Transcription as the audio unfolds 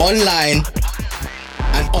online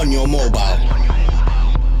and on your mobile.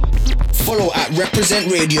 Follow at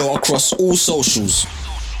Reprezent Radio across all socials.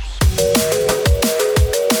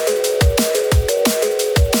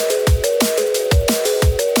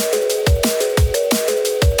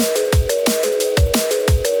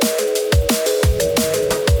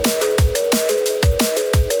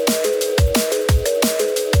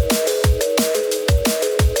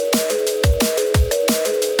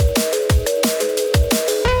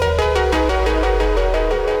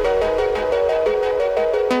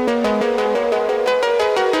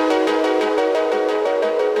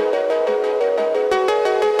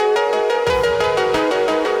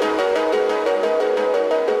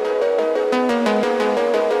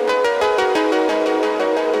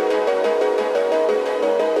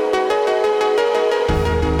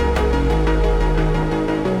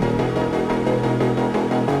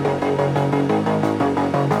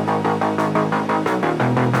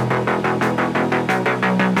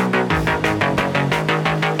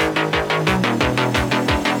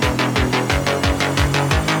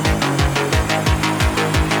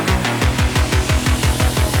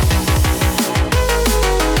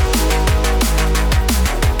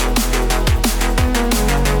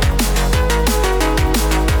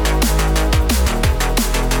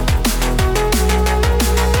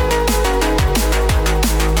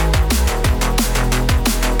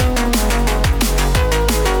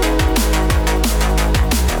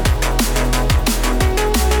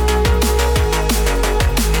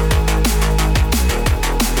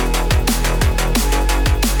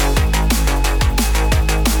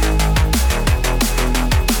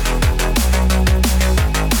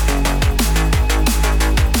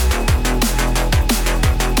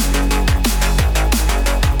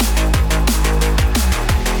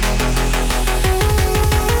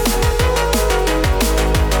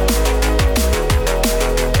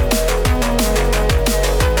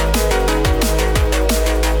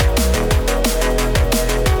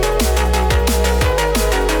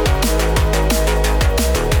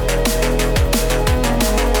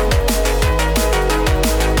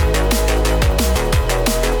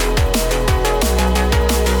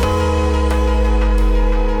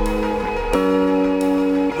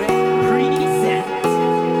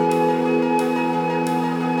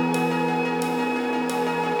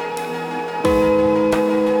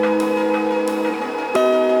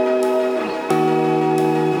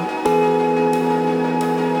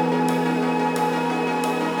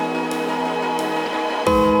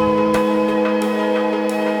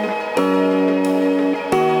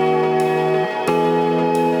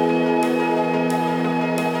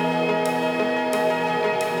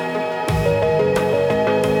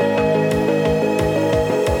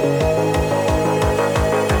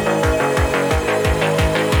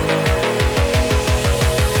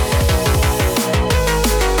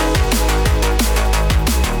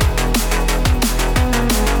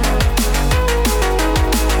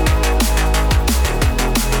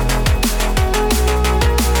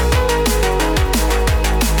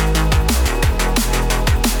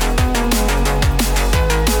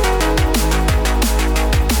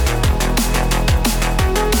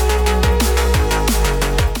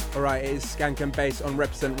 Skankandbass on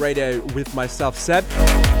Reprezent Radio with myself, Seb.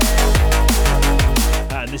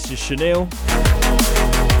 And this is Shaneil.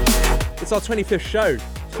 It's our 25th show,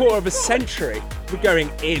 quarter of a century. We're going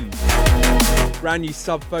in. Brand new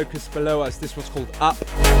sub-focus below us. This one's called Up.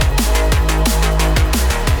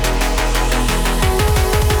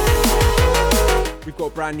 We've got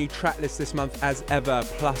a brand new track list this month as ever,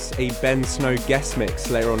 plus a Ben Snow guest mix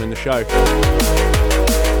later on in the show.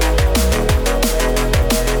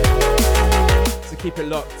 Keep it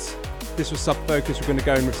locked. This was Sub-Focus. We're going to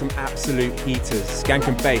go in with some absolute heaters.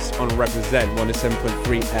 Skankandbass on Reprezent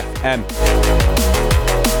 107.3 FM.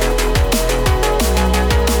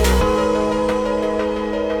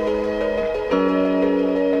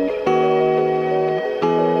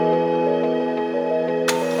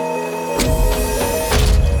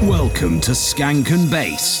 Welcome to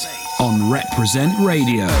Skankandbass on Reprezent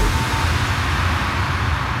Radio.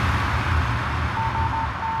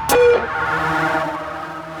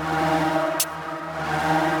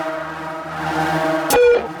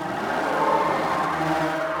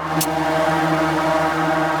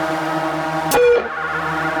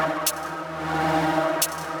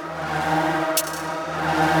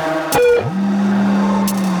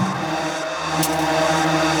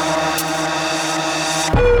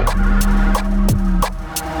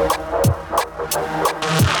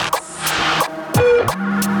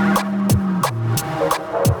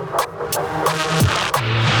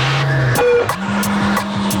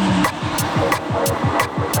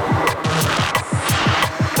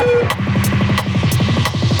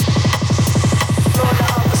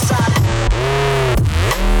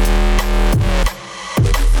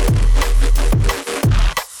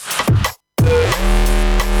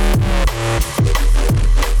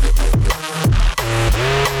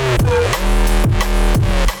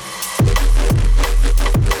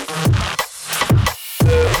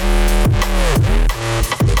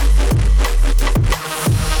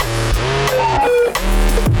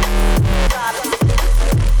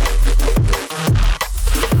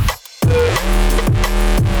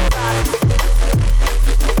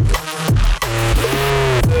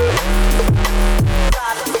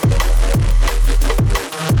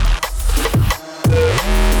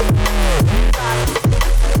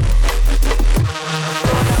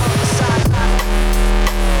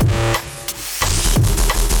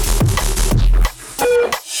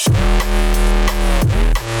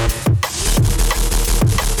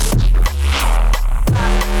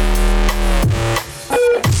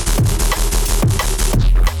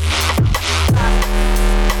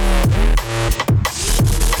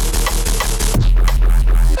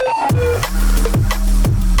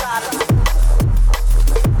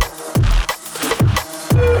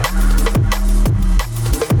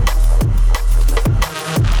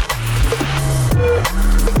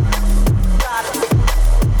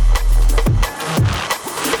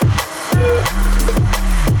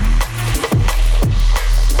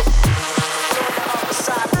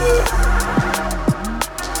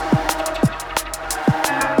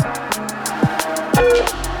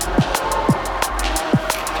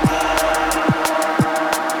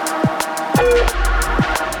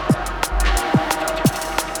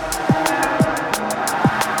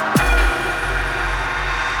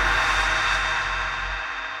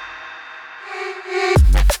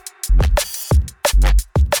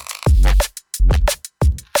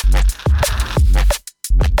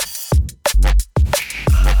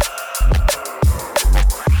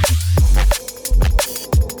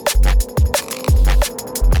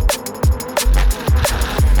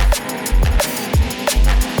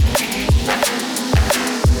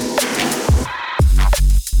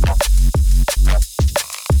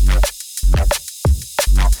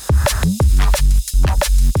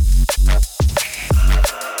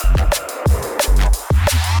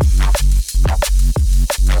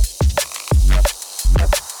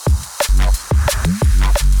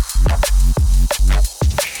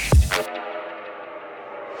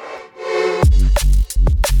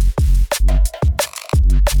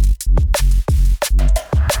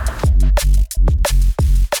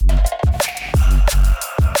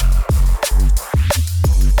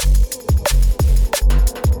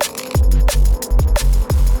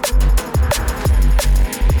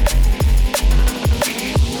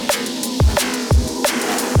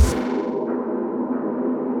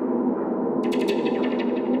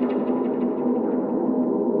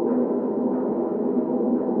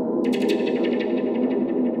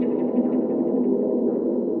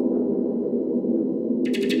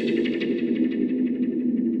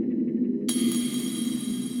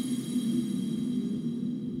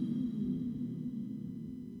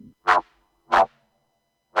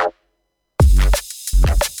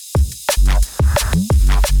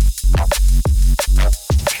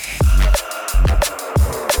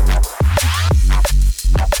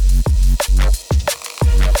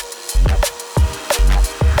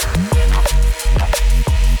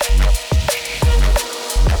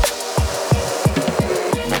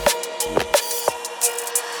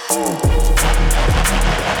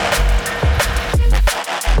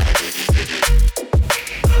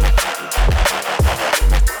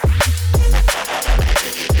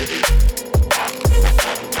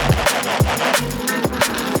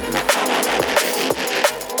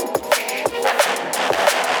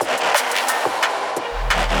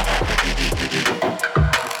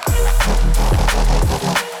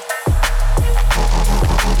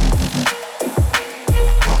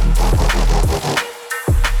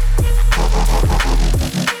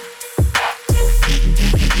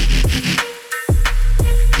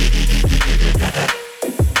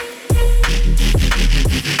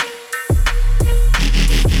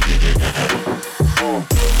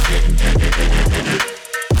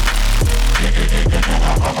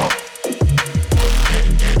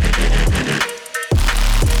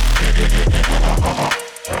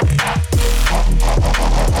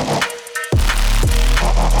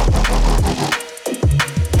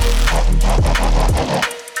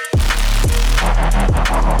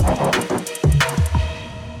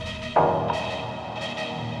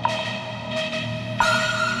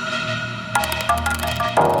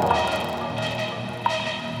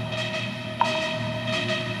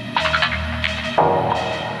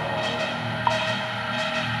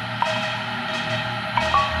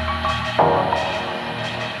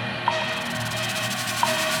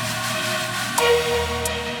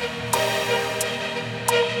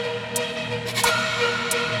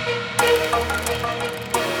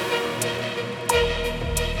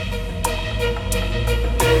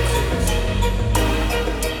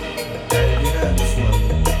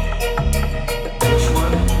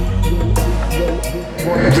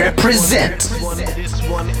 Reprezent. This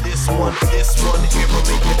one, here will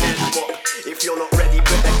make your head pop. If you're not ready,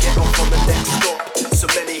 better get off on the next stop. So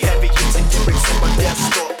many heavy hits and lyrics on my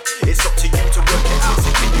desktop. It's up to you to work it out,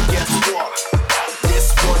 so can you guess what?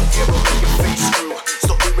 This one, here will make your face through.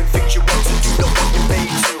 Stop doing things you want to do, not what you're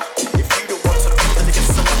made to. If you don't want to be, then it gets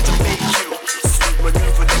someone to make you. Smooth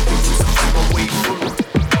maneuver, then we use to find my way through.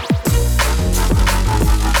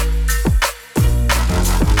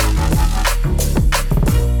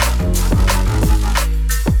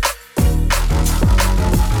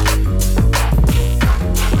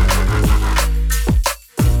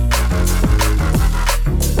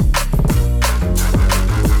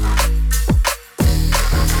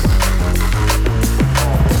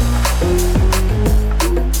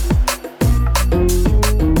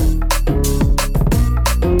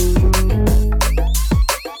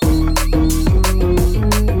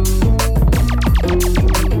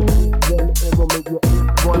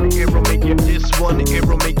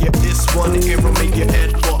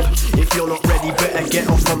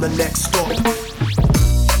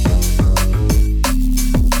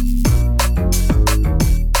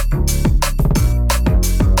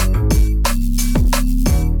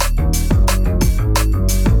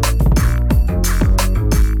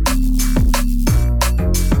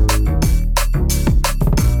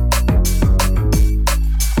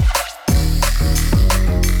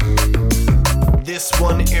 This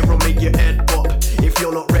one here will make your head pop. If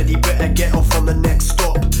you're not ready, better get off on the next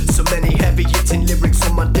stop. So many heavy hitting lyrics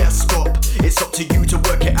on my desktop. It's up to you to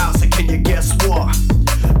work it out, so can you guess what?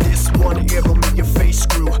 This one here will make your face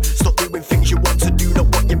screw. Stop doing things you want to do, not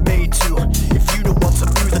what you're made to. If you don't want to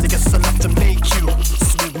move, then I guess I'll have to make you.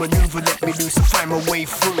 Smooth maneuver, let me loose and find my way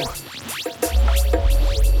through.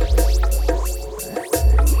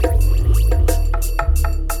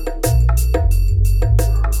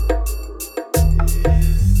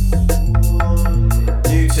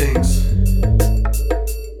 New things.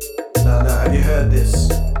 Now, have you heard this?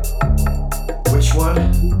 Which one?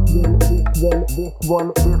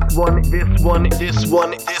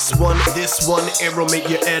 This one, it'll make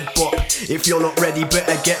your head bop. If you're not ready,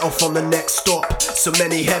 better get off on the next stop. So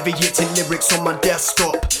many heavy hitting lyrics on my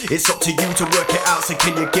desktop. It's up to you to work it out, so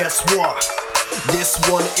can you guess what? This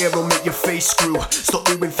one, it'll make your face screw. Stop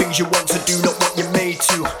doing things you want to do, not what you're made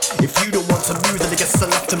to. If you don't want to move, then I guess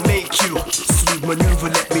I'll have to make you. Smooth maneuver,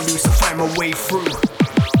 let me loose and find my way through.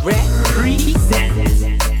 Reprezent.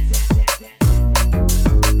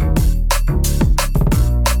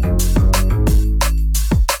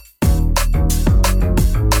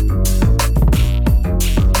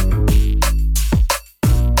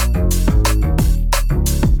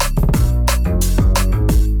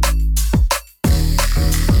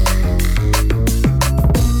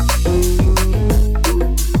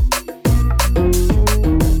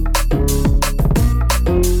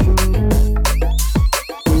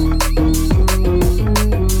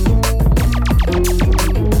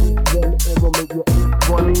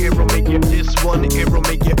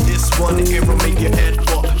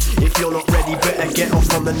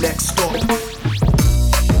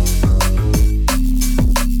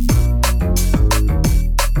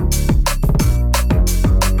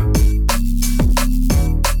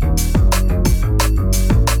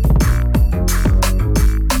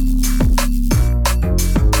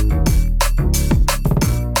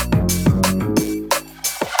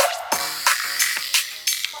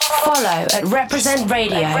 At Reprezent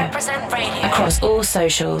Radio across all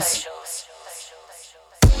socials.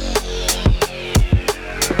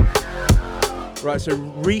 Right, so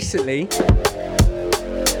recently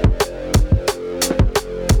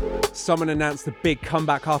someone announced a big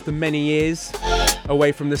comeback after many years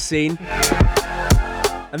away from the scene,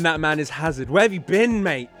 and that man is Hazard. Where have you been,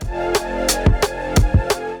 mate?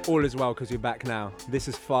 All is well, because you're back now. This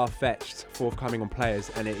is Far-Fetched, forthcoming on Playaz,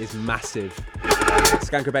 and it is massive.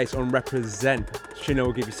 Skankandbass on Reprezent. Shaneil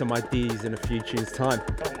will give you some ideas in a few tunes' time.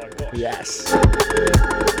 Oh my gosh. Yes.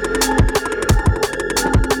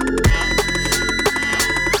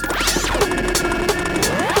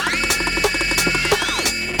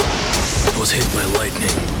 I was hit by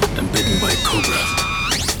lightning and bitten by a cobra.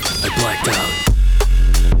 I blacked out.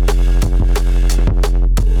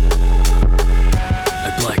 I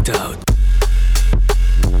blacked out.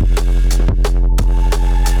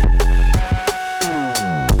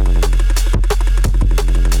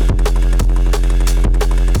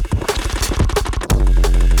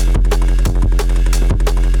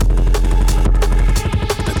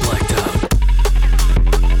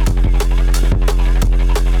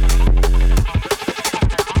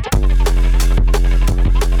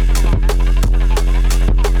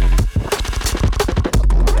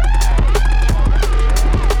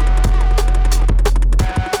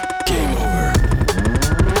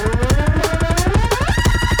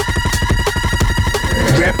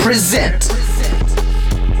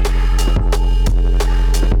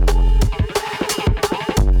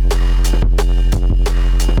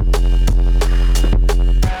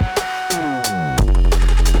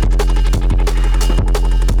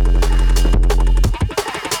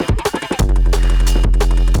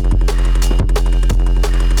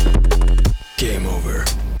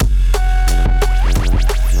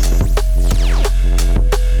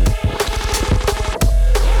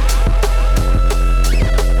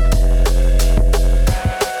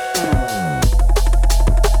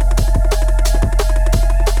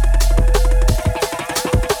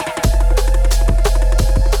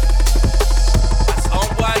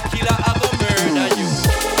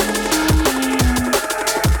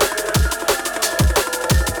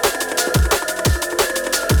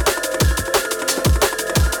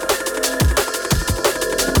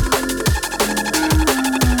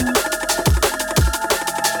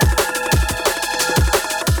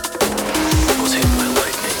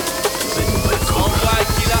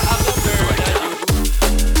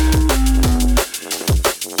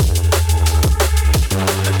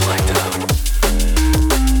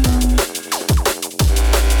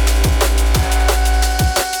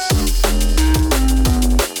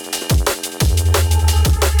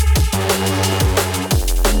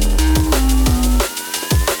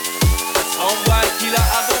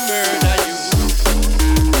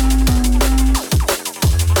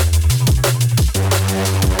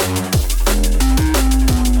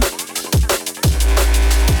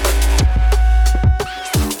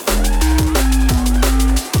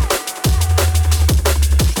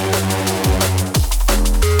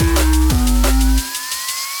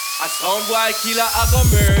 Soundboy Killa, I go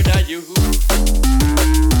murder you.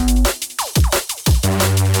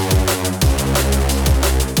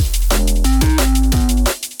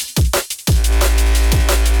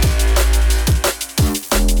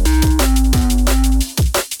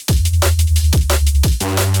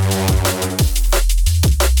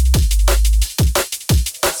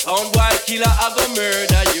 Soundboy Killa, I go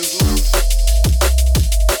murder you.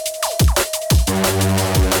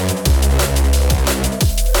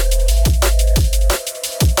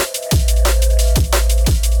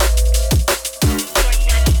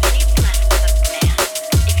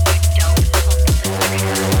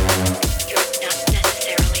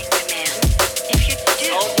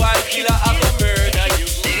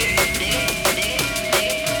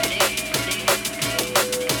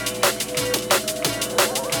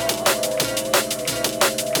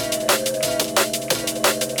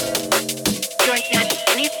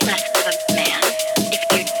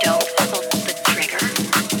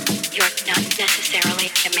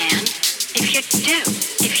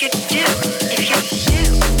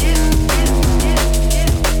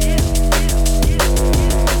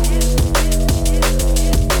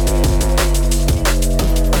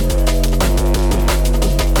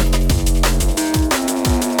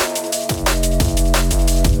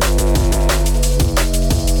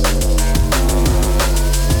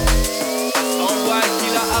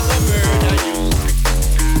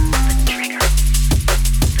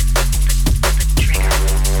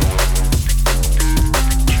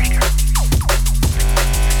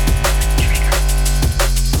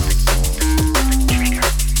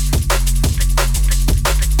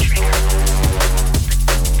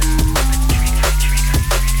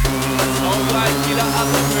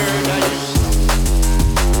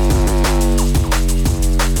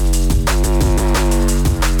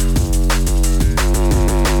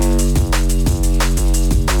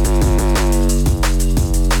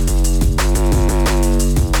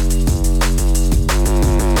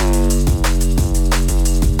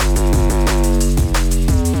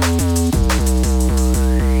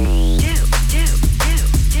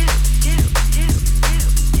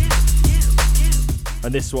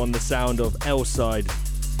 And this one, the sound of L-Side.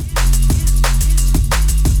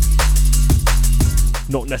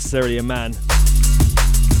 Not necessarily a man.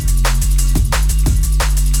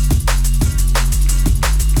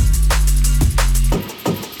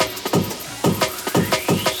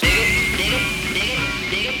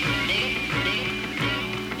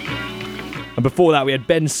 And before that we had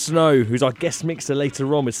Ben Snow, who's our guest mixer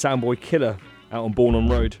later on with Soundboy Killa out on Born on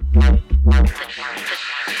Road.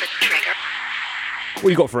 What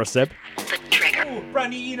you got for us, Seb? Ooh, brand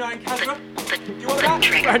new Enei Kasta. You want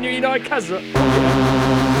that? Brand new Enei Kasta.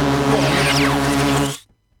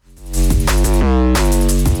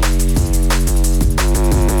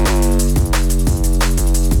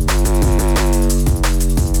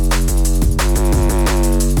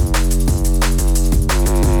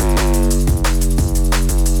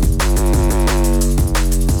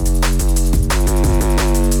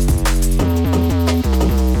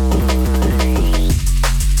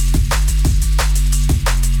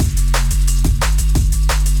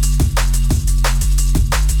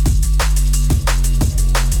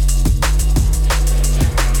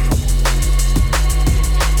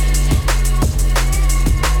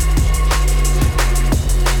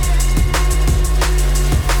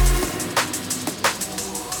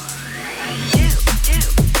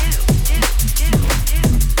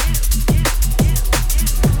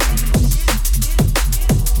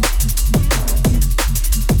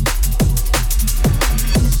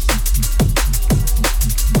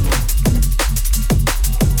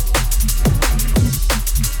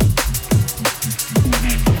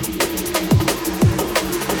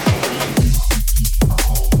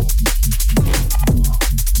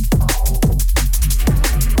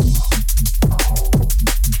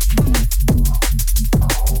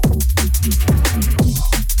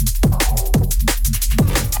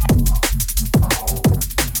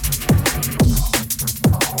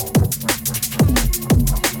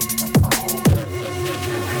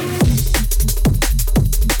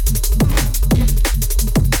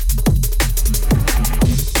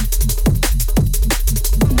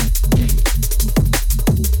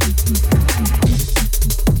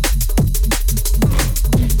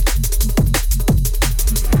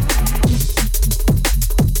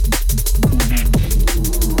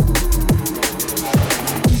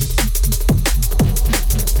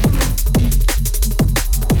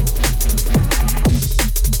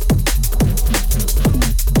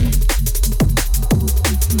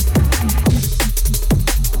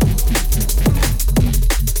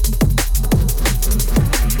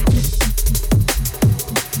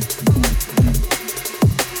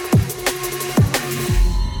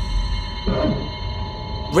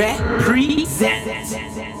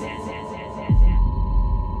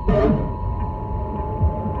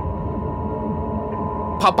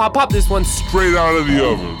 Pop this one straight out of the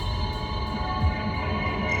oven.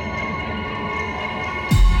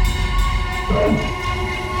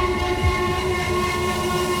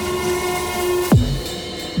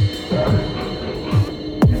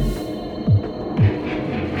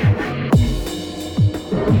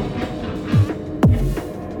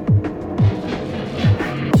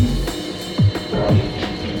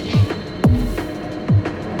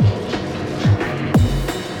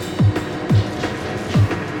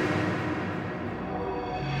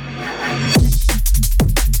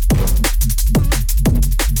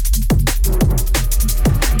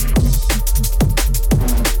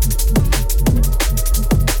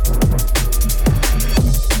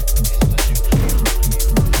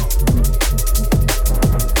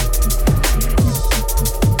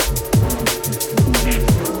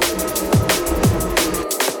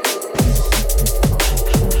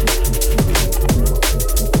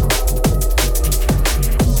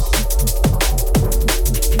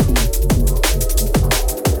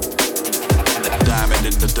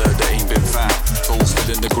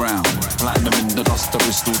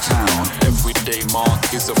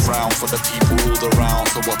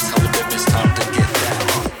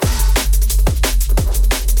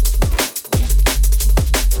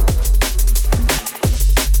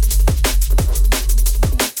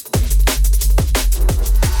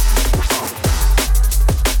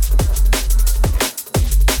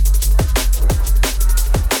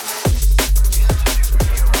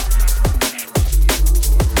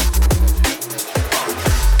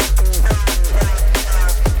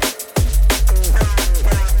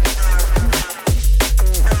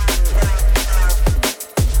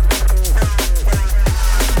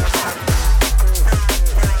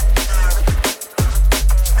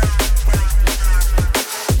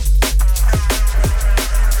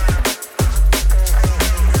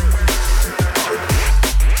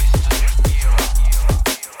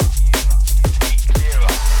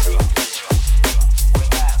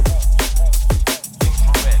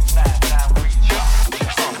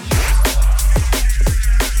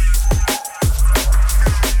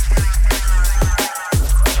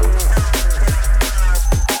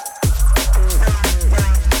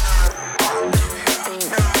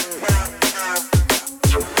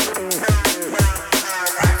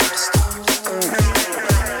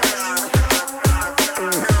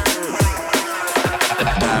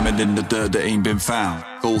 Found.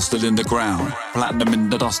 Gold still in the ground, platinum in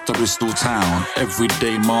the dust of Bristol town.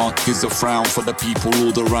 Everyday mark is a frown for the people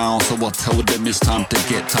all around. So I tell them it's time to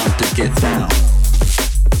get down.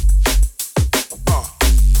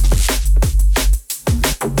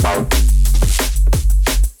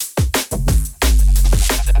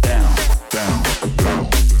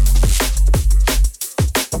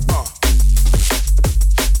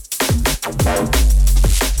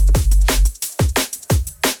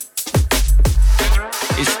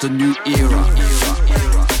 The new era.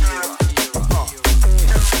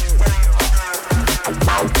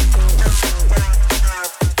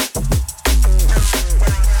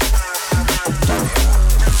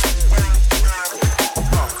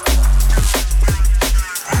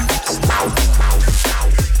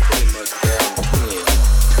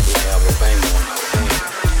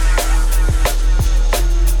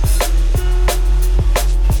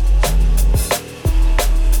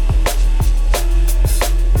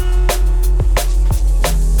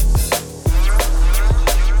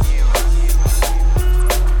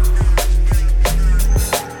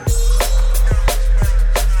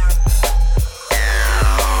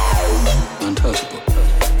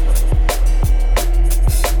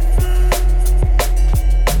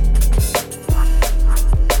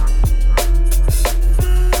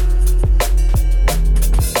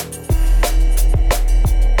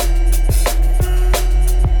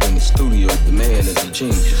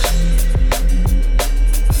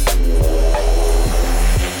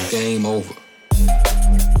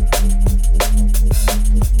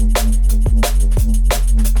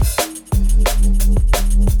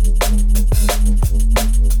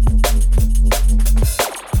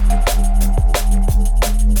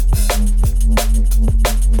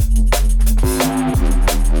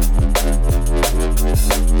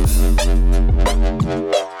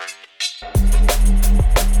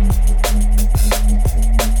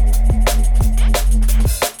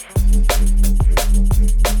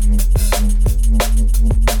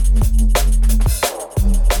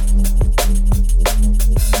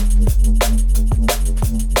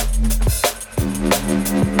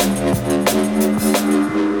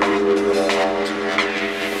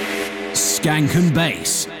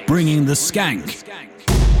 Skankandbass, bringing the skank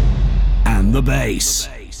and the bass.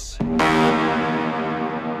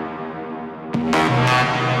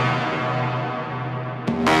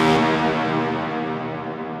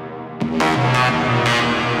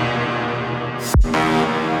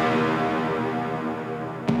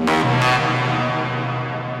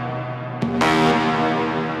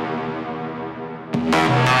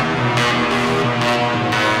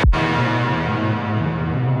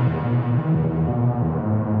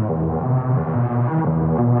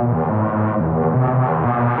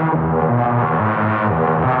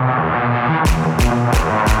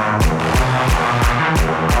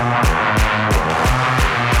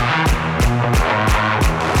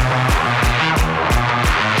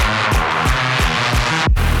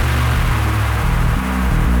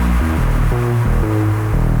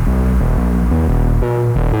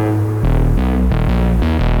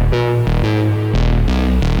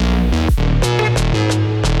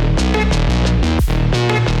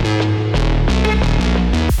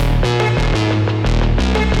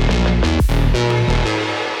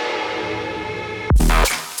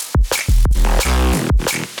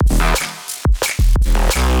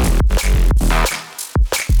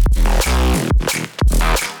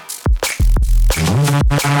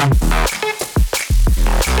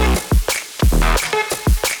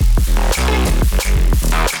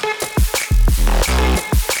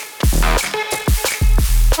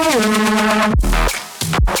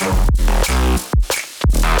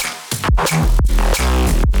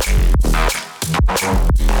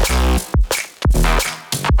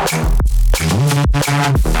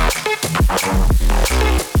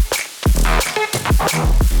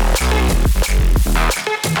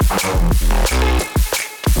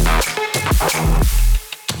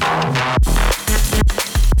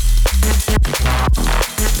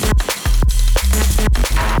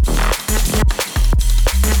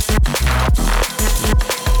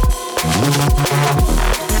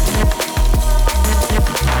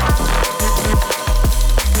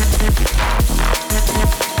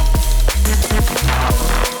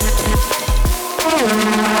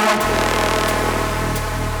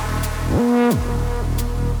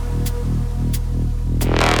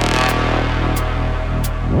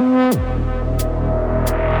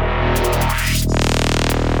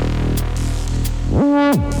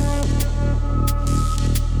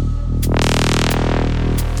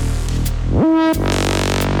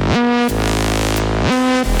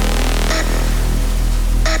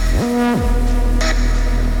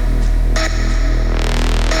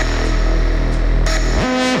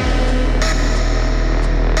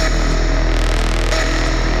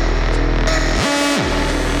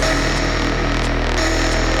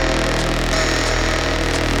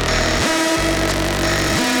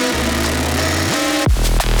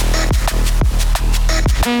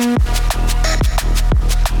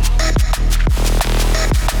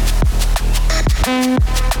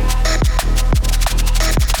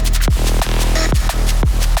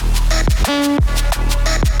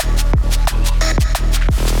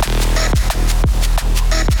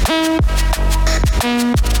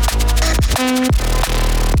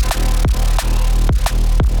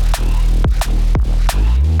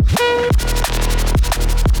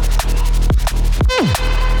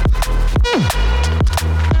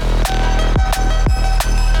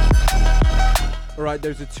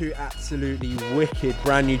 Those are two absolutely wicked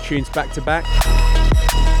brand new tunes back to back.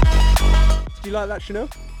 Do you like that,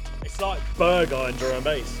 Shaneil? It's like Burger and drum and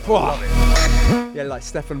bass. I love it. Yeah, like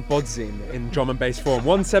Stefan Bodzin in drum and bass form.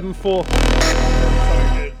 174. So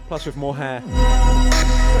good. Plus with more hair.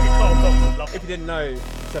 If you didn't know,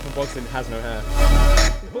 Stefan Bodzin has no hair.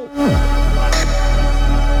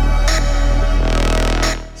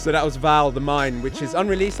 So that was Vowel, The Mine, which is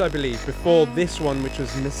unreleased, I believe, before this one, which was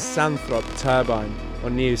Misanthrop, Turbine,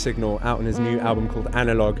 on Neo Signal, out on his new album called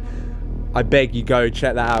Analog. I beg you go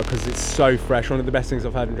check that out because it's so fresh. One of the best things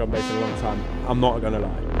I've heard in drum bass in a long time. I'm not gonna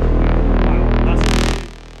lie.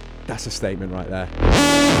 That's a statement right there.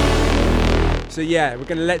 So yeah, we're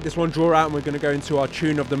gonna let this one draw out and we're gonna go into our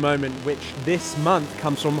tune of the moment, which this month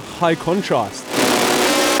comes from High Contrast.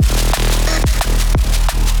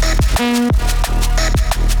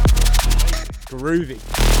 Groovy.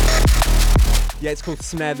 Yeah, it's called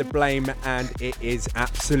Snare the Blame and it is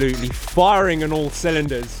absolutely firing on all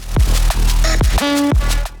cylinders.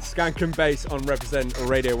 Skankandbass on Reprezent or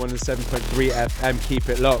Radio 107.3 FM. Keep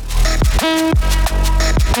it locked.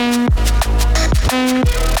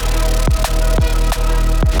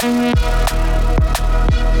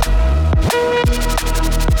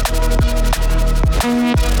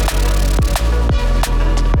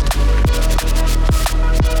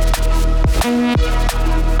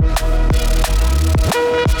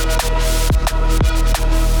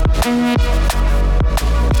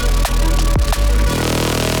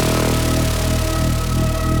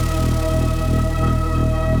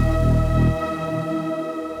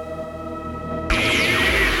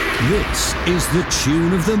 is the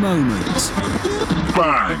tune of the moment.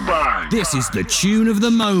 Bang, bang. This is the tune of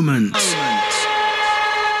the moment.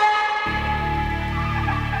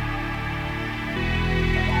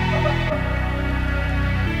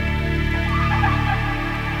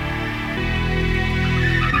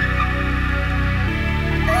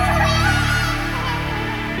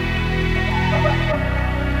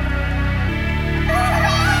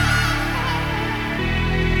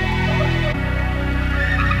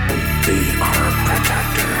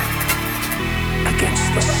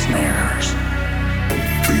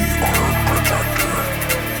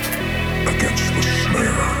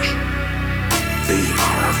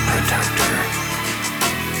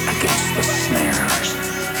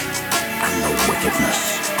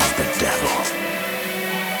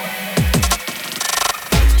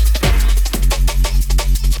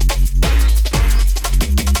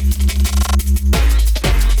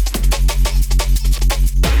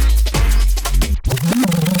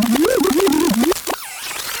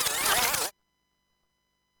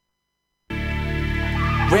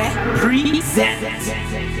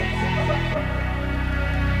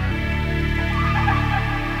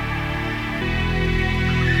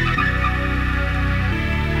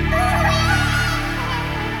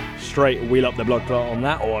 Straight wheel up the blood clot on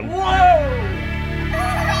that one. Whoa!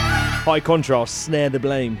 High contrast, snare the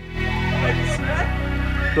blame.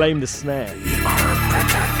 Blame the snare.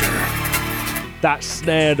 That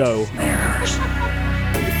snare though.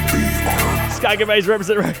 Skankandbass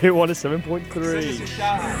Reprezent Radio 107.3.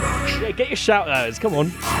 Yeah, get your shout outs, come on.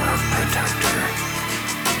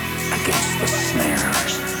 Against the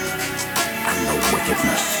snares and the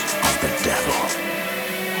wickedness of the devil.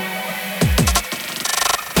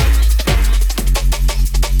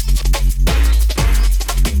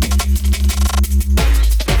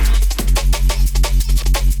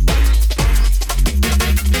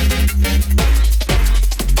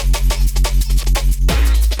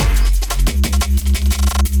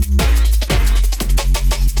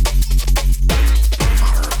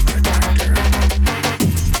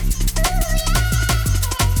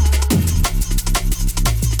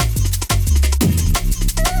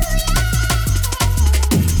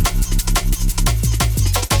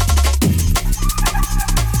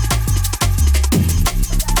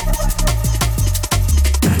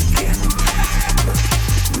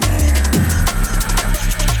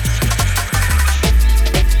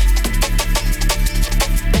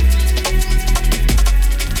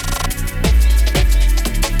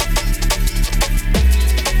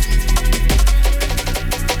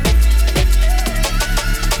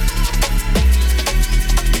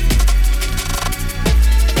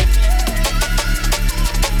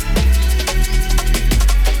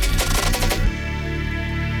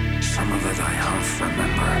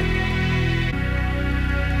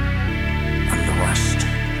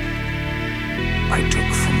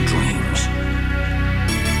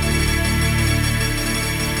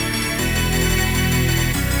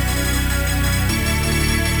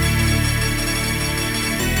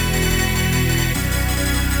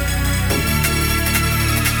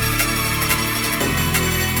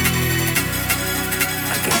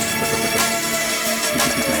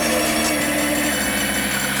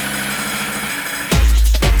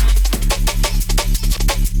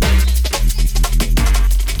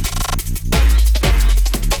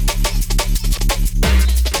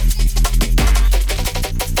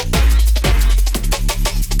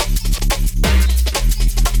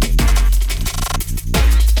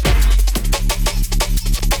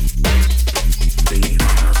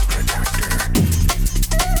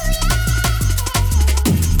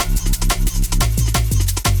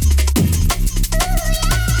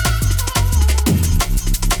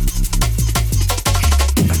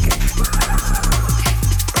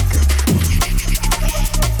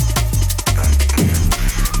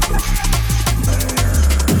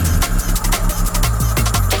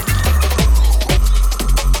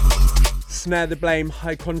 Snare the Blame,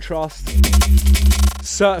 high contrast,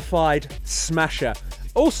 certified smasher.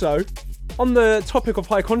 Also, on the topic of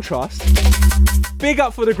high contrast, big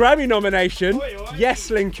up for the Grammy nomination. Yes,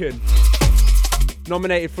 Lincoln.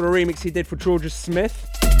 Nominated for a remix he did for Georgia Smith.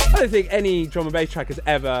 I don't think any drum and bass track has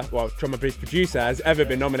ever, well, drum and bass producer has ever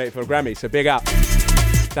been nominated for a Grammy, so big up.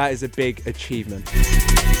 That is a big achievement.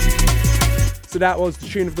 So that was the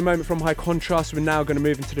tune of the moment from High Contrast. We're now going to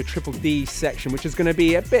move into the Triple D section, which is going to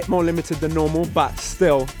be a bit more limited than normal, but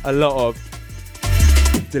still a lot of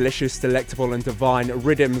delicious, delectable and divine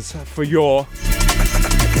rhythms for your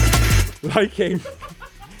liking.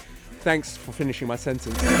 Thanks for finishing my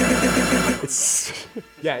sentence. It's,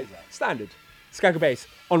 yeah, standard. Skankandbass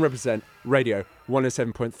on Reprezent Radio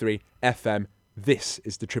 107.3 FM. This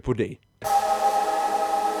is the Triple D.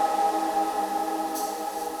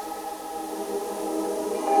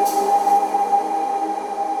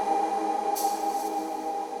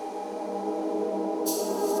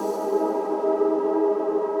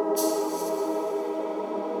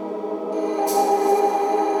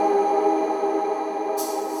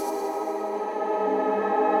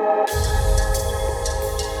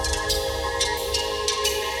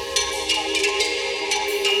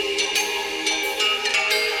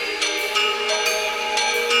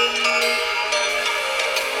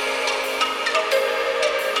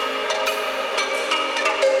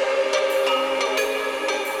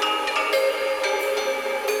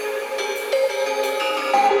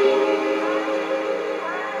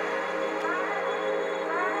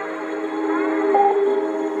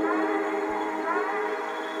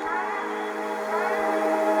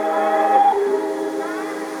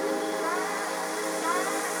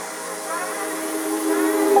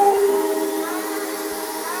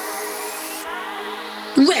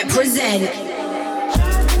 Reprezent.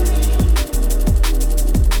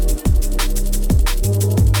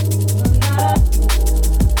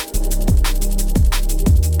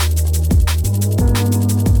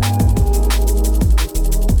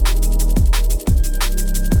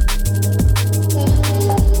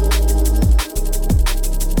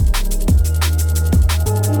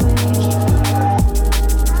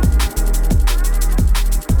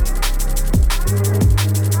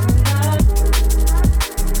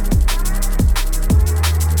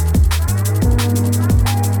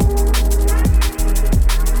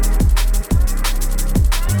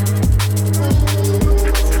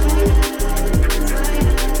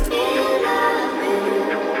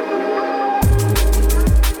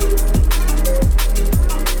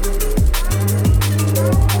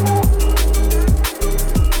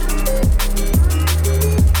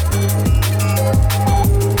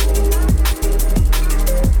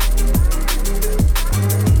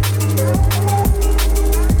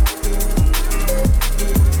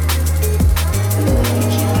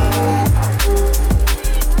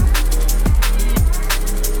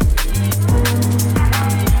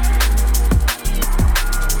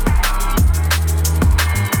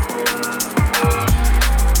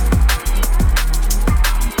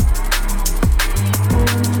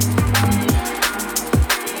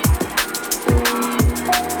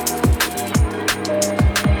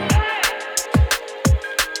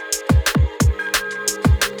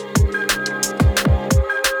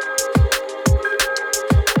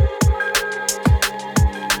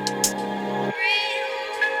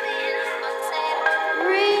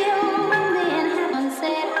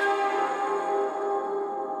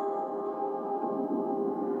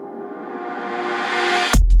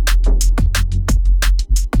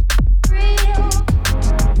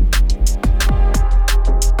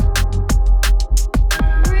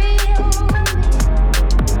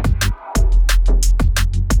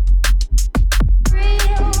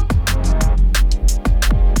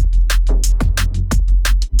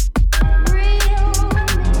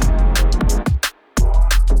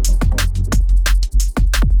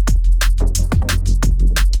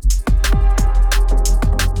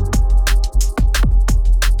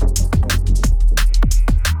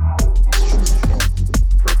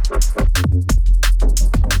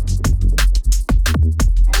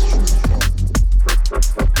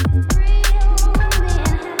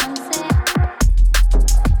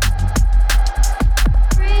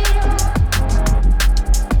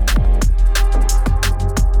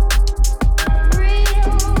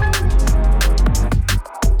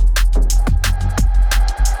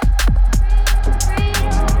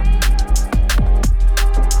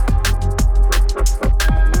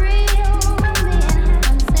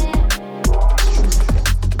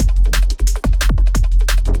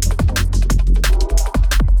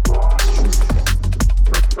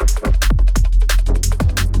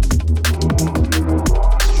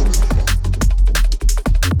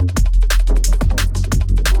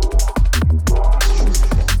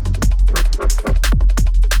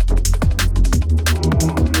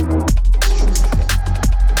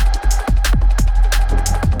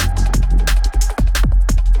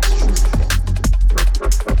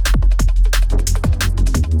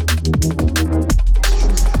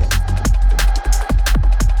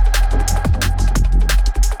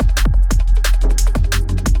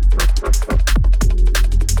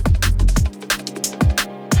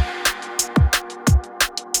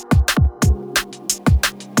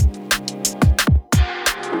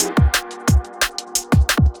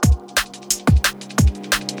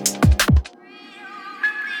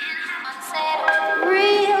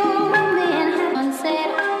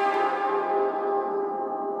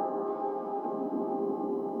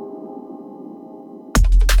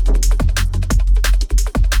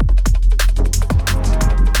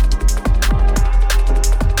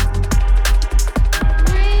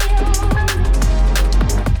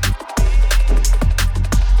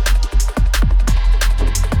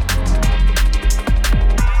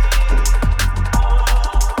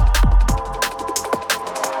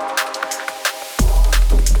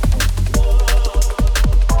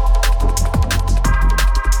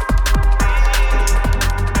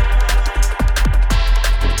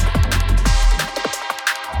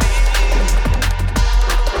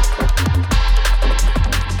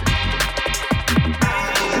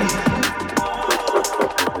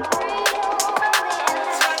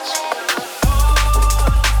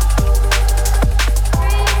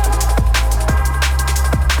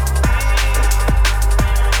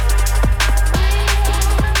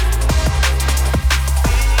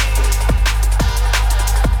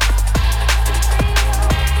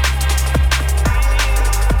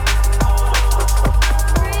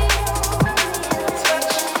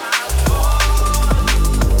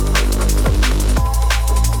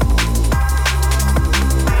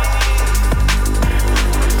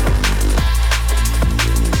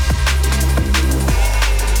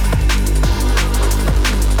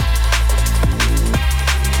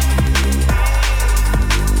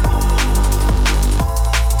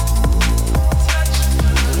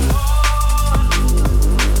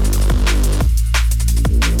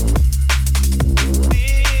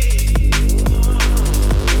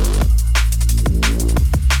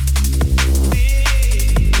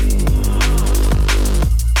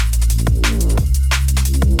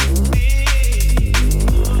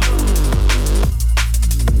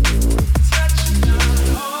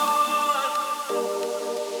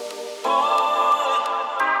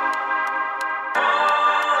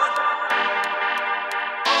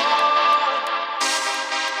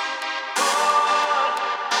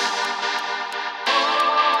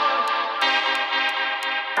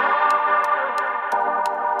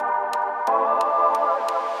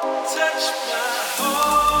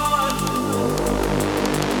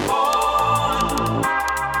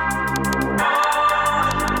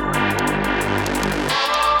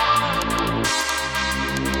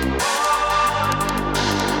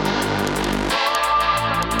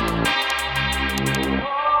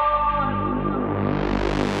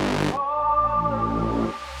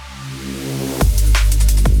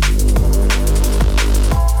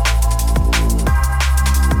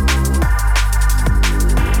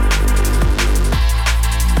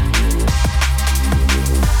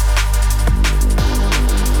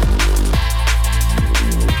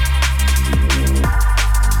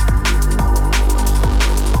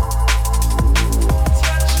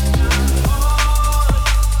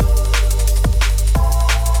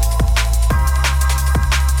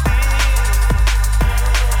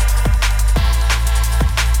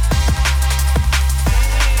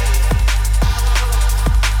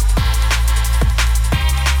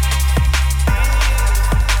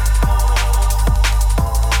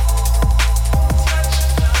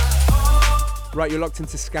 Right, you're locked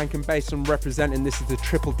into Skankandbass on Reprezent, and this is the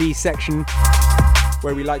Triple D section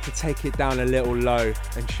where we like to take it down a little low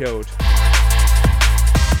and chilled.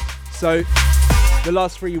 So, the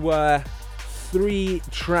last three were 3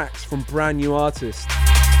 tracks from brand new artists.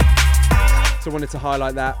 So I wanted to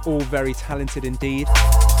highlight that, all very talented indeed.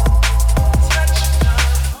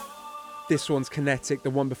 This one's Kinetic, the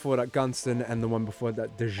one before that Gunston, and the one before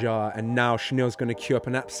that Djah. And now Shaneil's going to queue up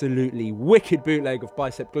an absolutely wicked bootleg of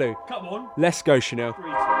Bicep Glue. Come on. Let's go, Shaneil. 3, 2,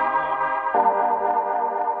 1.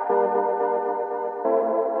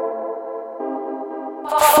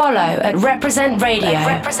 Follow at Reprezent Radio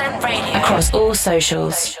across all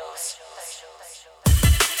socials.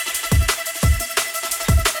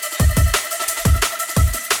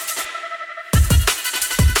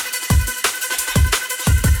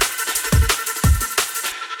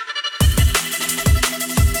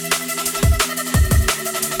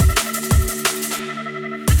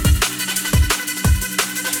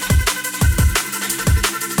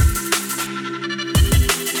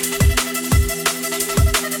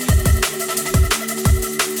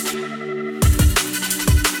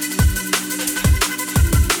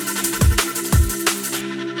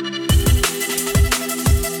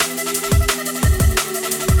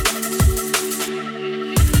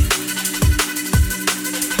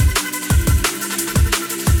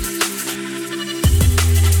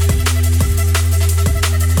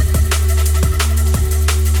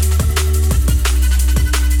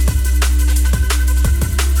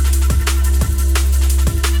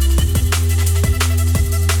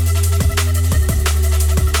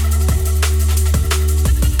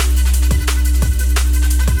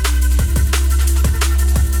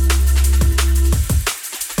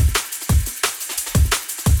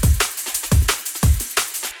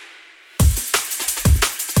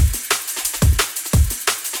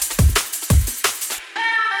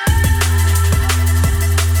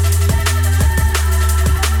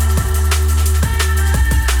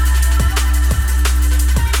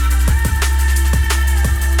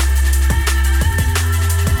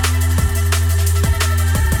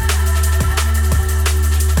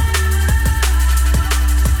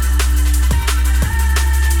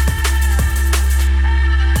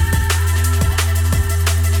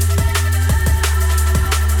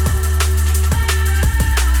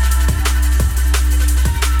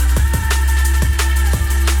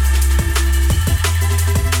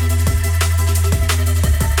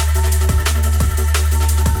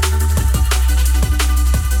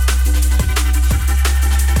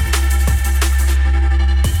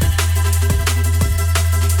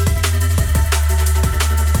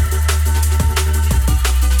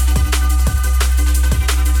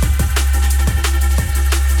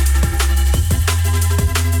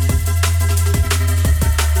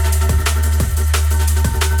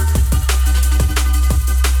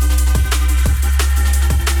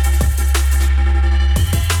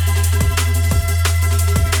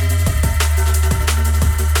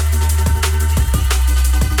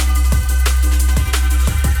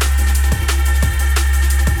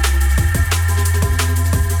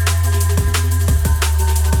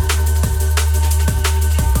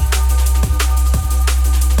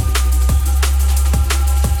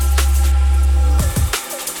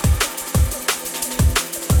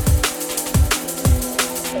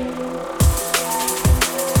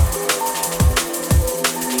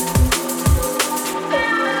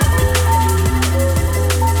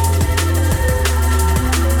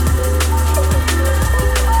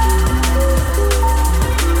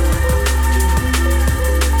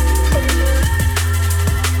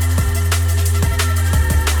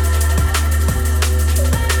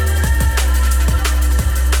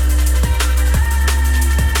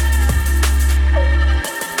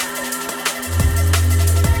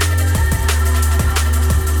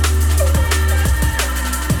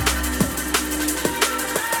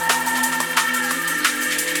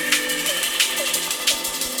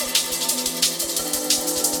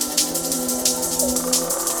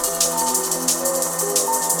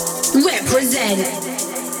 Reprezent.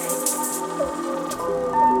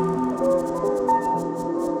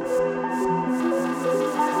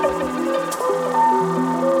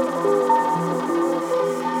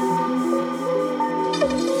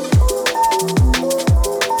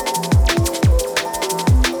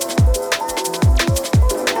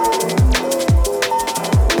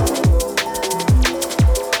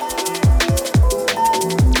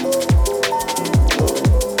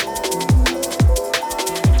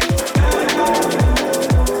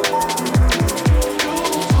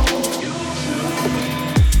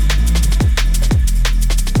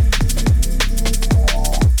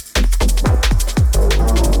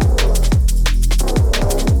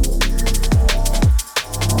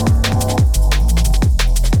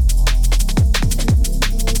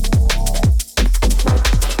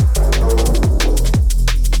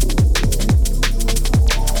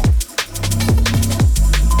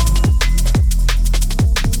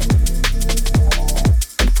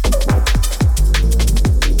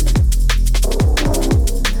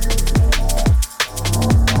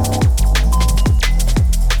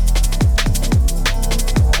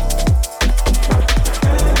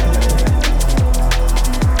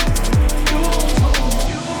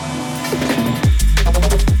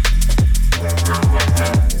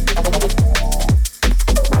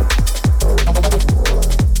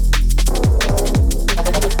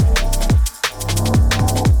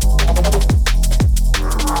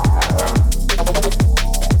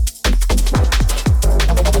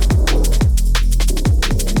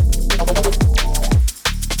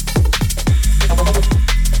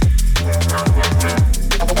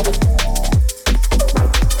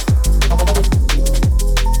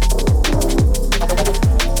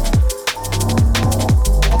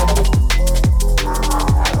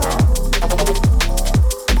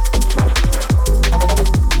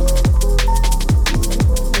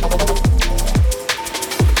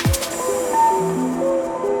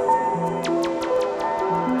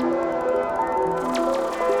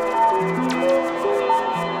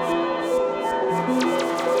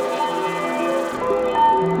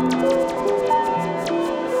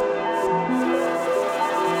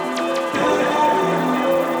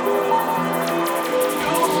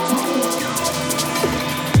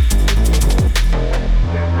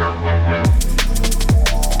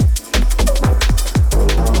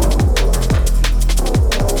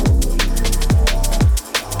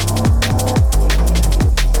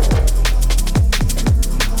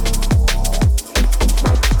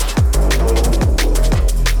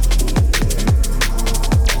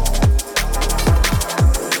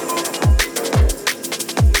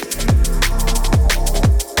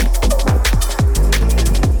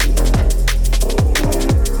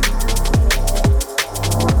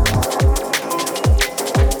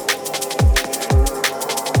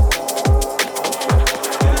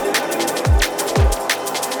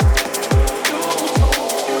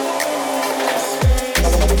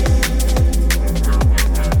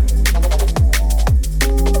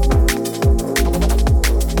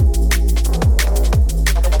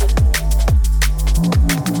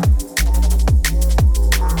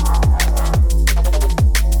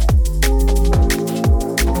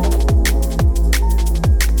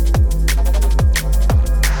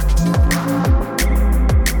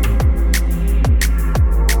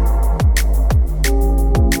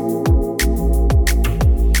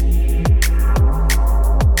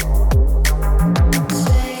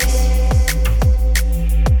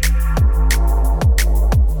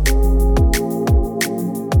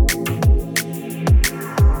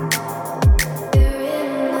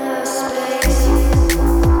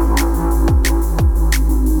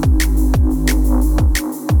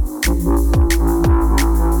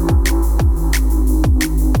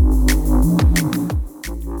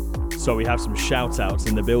 we have some shout outs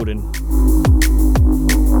in the building.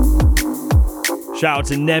 Shout out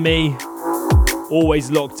to Nemi,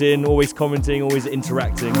 always locked in, always commenting, always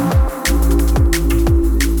interacting.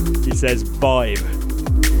 He says vibe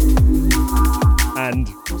and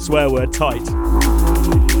swear word tight.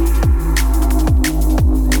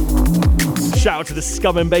 Shout out to the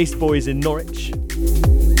Scum and Bass boys in Norwich.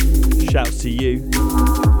 Shouts to you.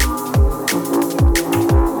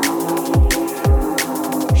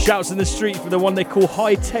 Shouts in the street for the one they call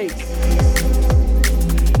High Take.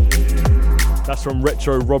 That's from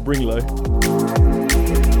Retro Rob Ringlow.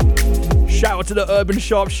 Shout out to the Urban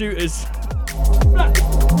Sharpshooters.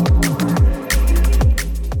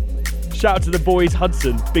 Shout out to the boys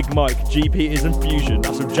Hudson, Big Mike, G Peters and Fusion.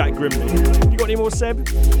 That's from Jack Grimley. You got any more, Seb?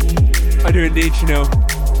 I do indeed, Shaneil.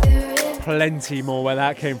 Plenty more where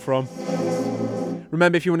that came from.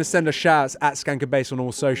 Remember, if you want to send us shouts, at Skankandbass on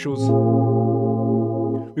all socials.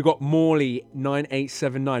 We've got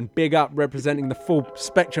Morley9879. Big up, representing the full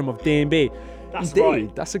spectrum of D&B. That's indeed,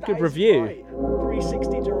 right. That's a good review. Right.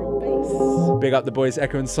 360 drum bass. Big up the boys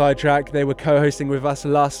Echo and Sidetrack. They were co-hosting with us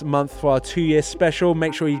last month for our 2-year special.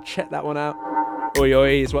 Make sure you check that one out. Oi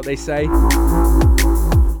oi is what they say.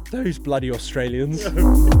 Those bloody Australians.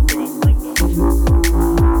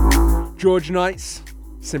 George Knights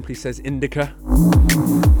simply says Indica.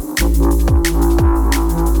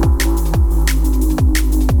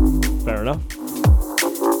 Fair enough.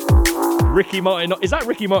 Ricky Martin, is that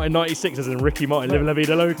Ricky Martin 96 as in Ricky Martin Living La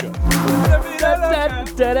Vida Loca? You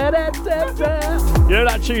know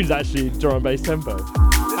that tune's actually drum and bass tempo.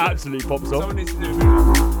 Absolutely pops off.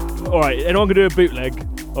 Alright, anyone can do a bootleg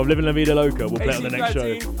of Living La Vida Loca, we'll play it on the next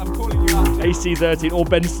show. I'm calling you up. AC13 or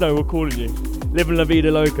Ben Snow, we're calling you. Living La Vida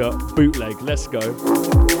Loca, bootleg, let's go. Sorry,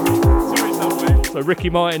 Subwave. So Ricky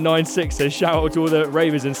Martin 96 says shout out to all the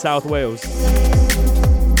ravers in South Wales.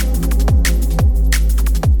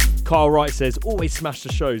 Carl Wright says, always smash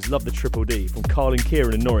the shows, love the Triple D. From Carl and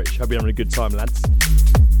Kieran in Norwich. Hope you're having a good time, lads.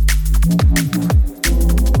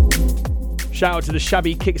 Shout out to the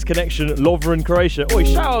Shabby Kicks Connection, Lovren, Croatia. Oi,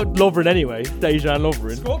 shout out Lovren anyway. Djah and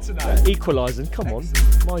Lovren. Scored tonight. Equalising, come on.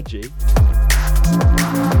 My G.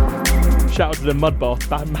 Shout out to the Mudbath,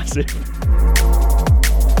 band massive.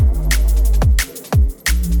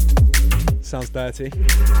 Sounds dirty.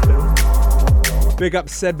 Big up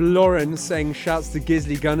Seb Lauren saying shouts to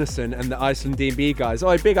Gisli Gunnarsson and the Iceland D&B guys.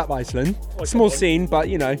 Oh, big up Iceland. Small scene, but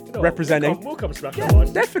you know, representing. We'll come smash that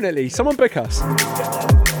one. Definitely. Someone book us.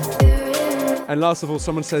 And last of all,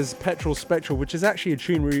 someone says Petrol Spectral, which is actually a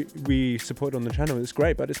tune we supported on the channel. It's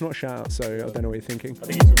great, but it's not a shout out, so I don't know what you're thinking. I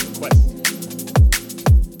think it's a request.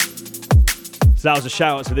 So that was the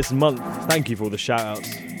shout outs for this month. Thank you for all the shout outs.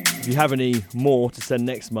 If you have any more to send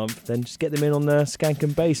next month, then just get them in on the Skank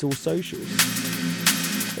and Bass all socials.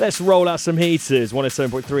 Let's roll out some heaters.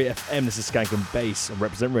 107.3 FM. This is Skank and Bass on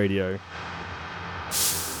Reprezent Radio.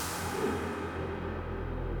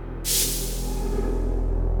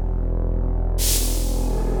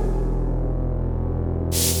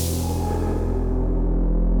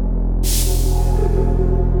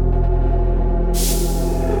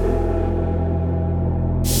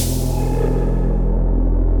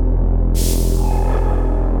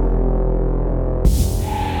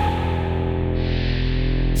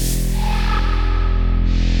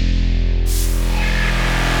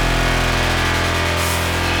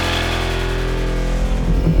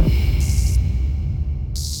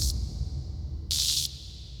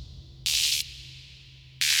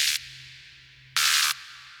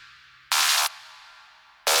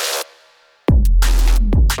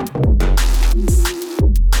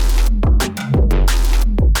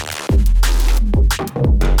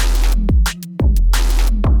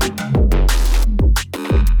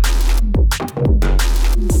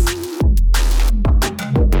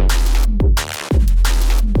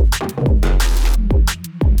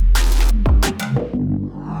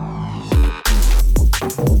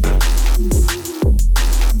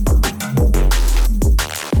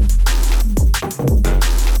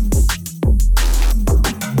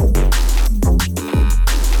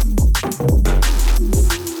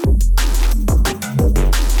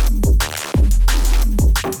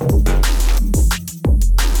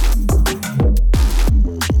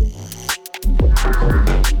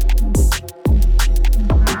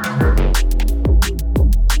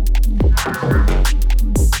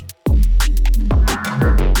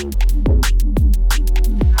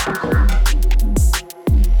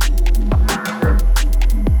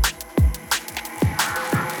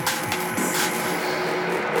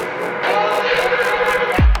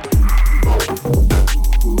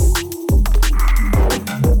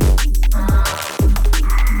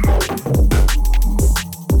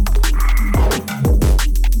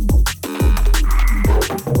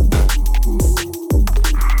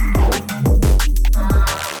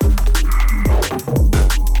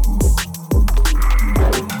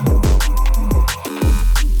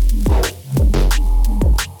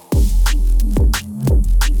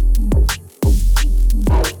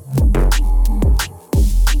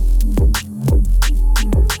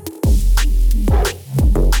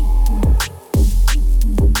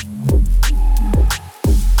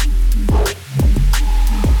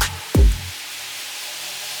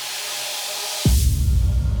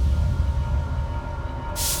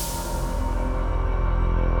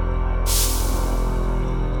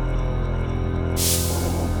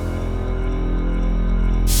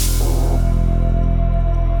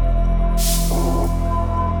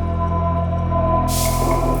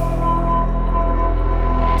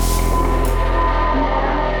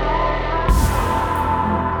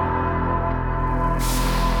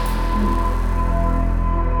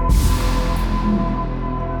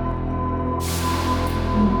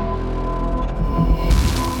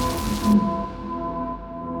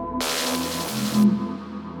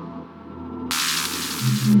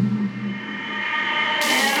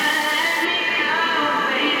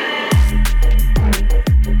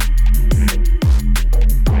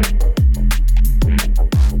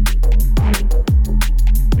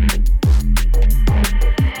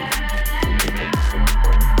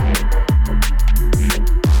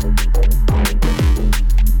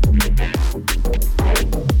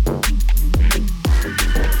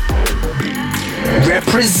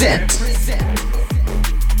 Reprezent.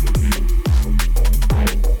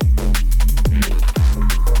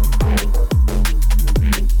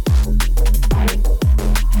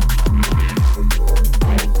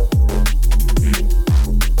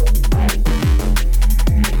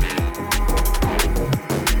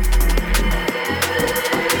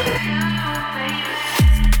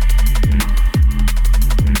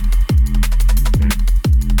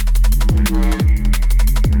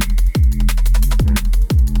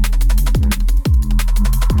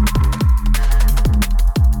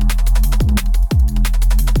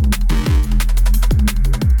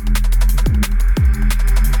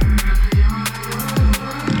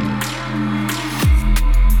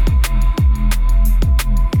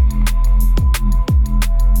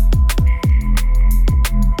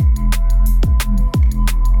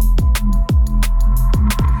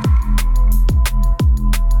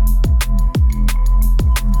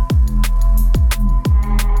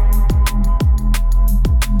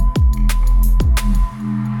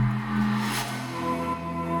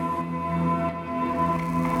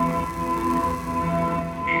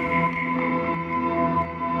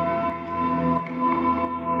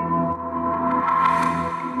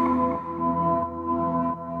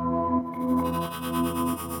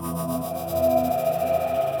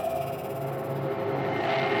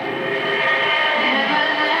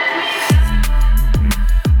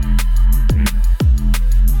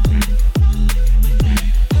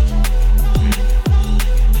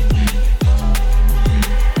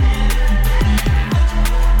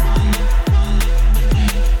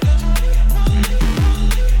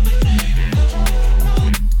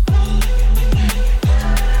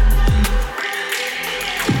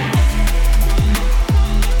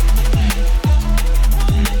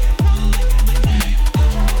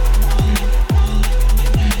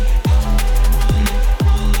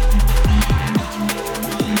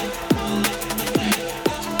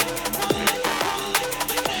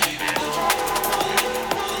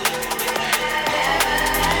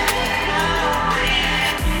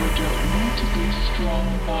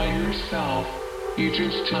 You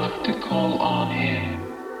just have to call on him.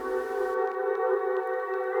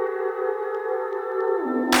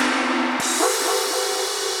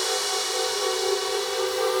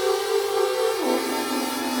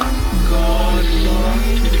 God loved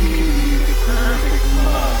me the perfect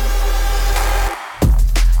love.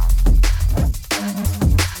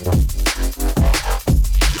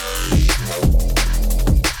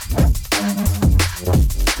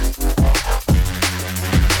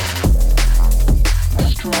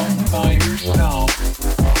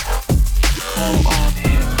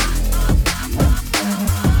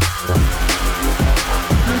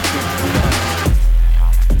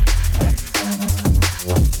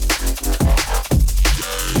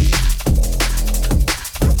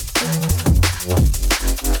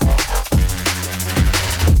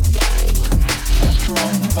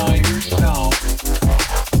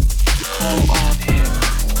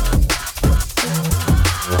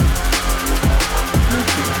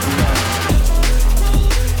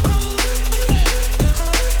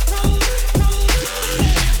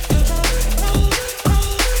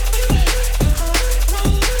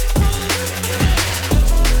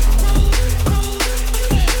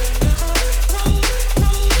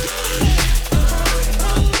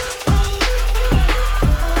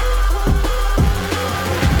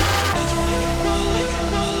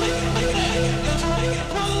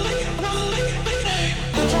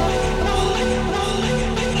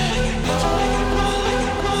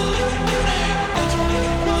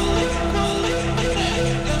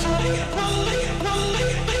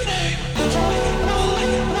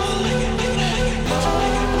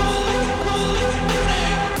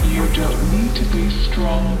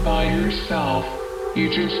 You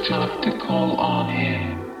just have to call on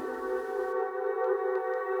him.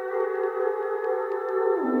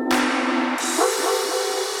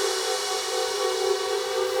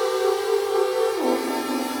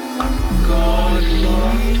 God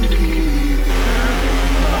loved me the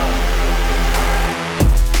perfect love.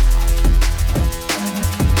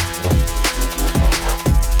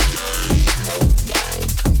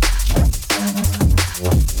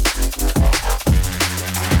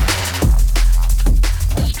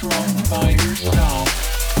 Strong by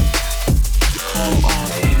yourself.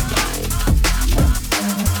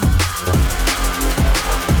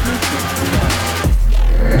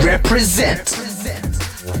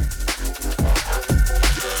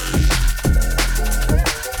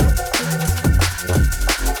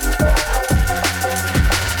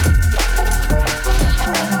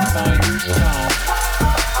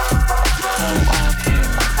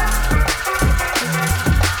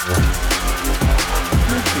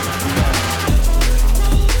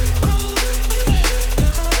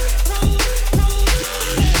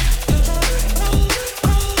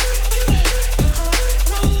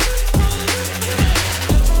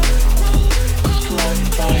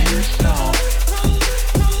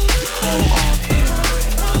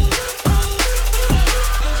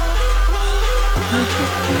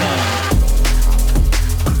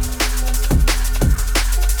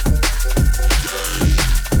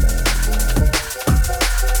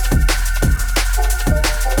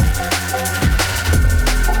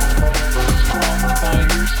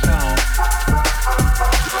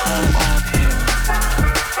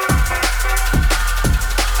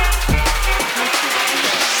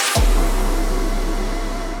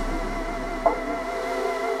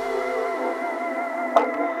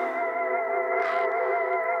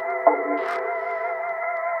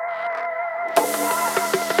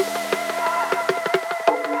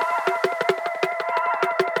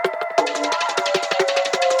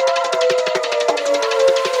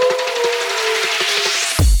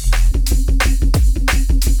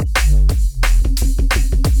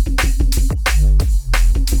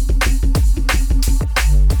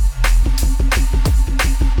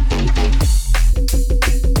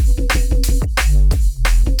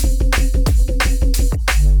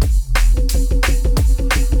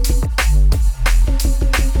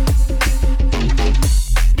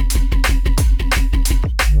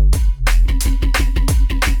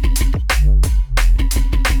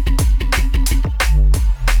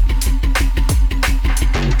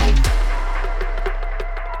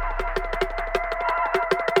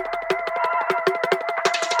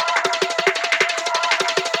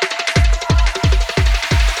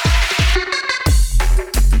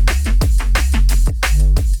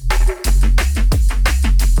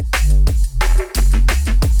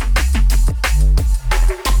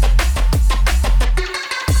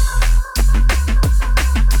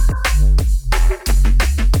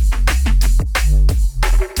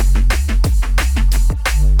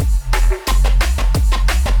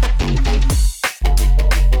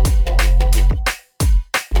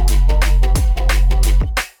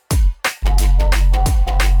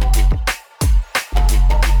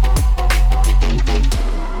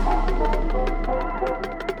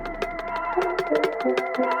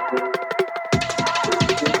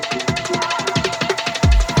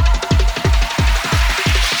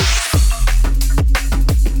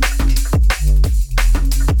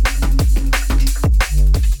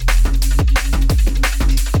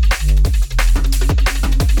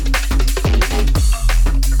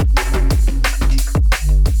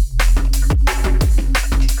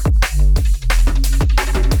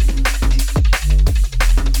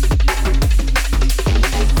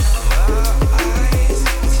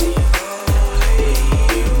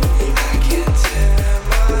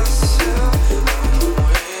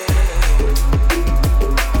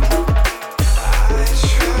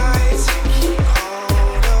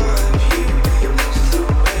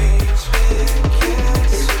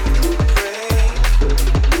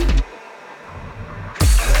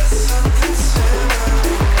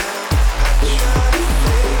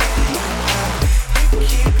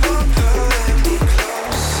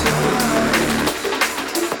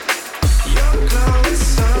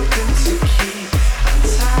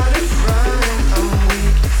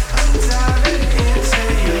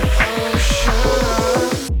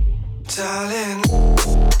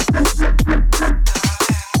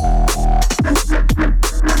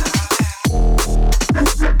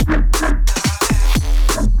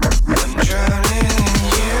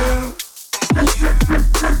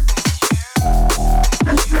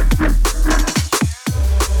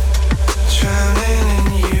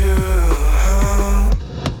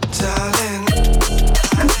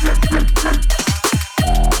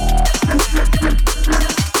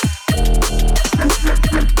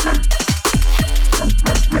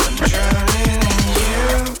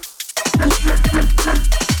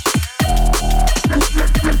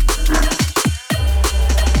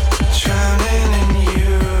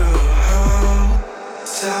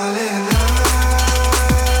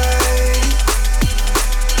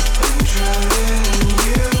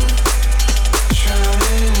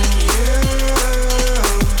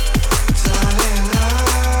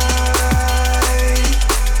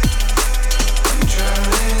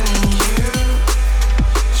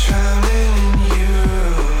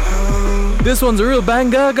 This one's a real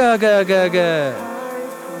banger. Ga, ga, ga, ga.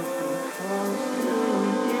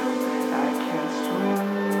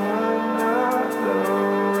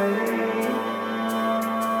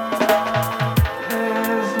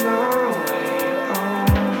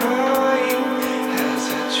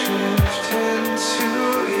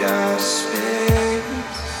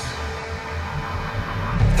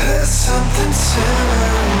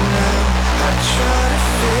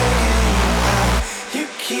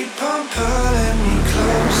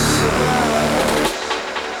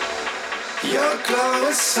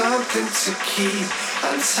 Something to keep.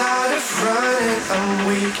 I'm tired of running, I'm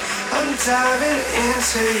weak. I'm diving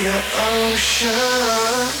into your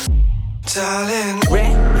ocean, darling.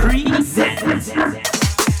 Reprezent.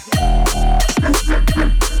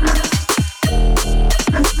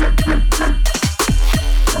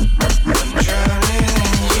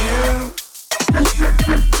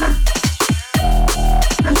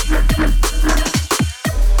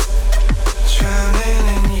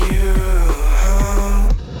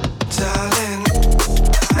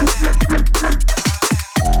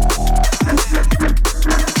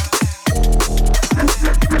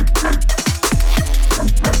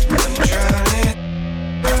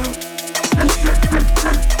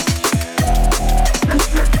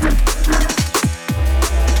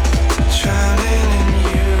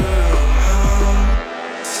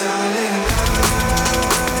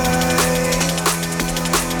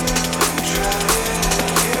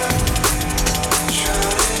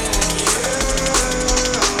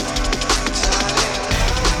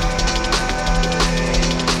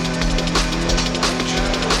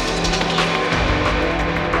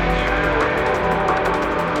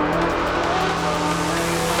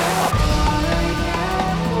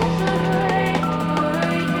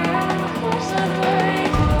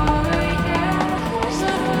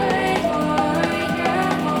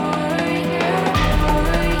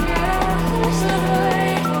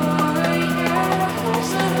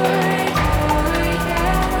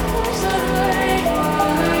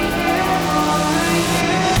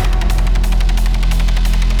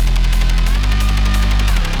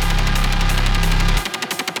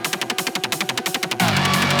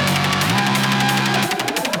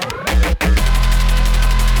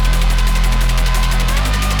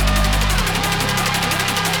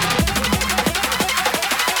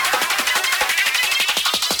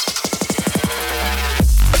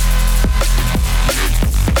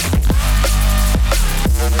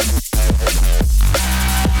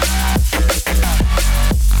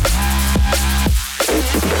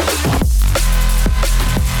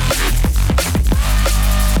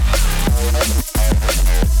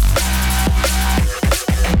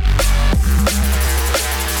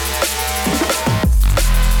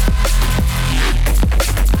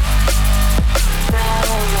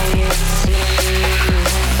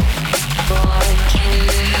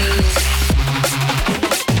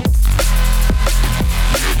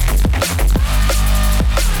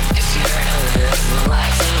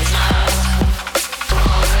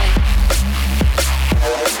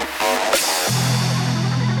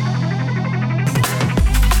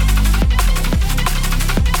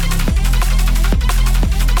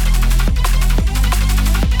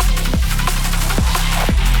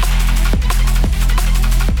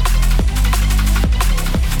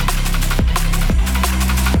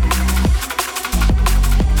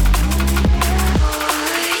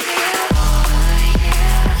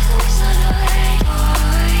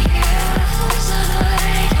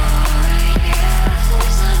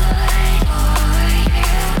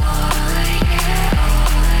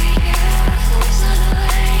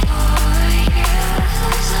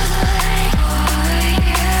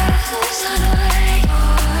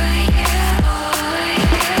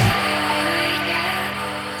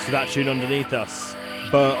 Tune underneath us,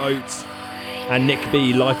 Burr Oates and Nick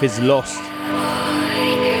B, Life is Lost.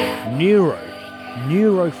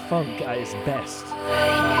 Neuro funk at its best.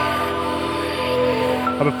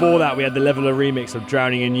 And before that we had the Leveler remix of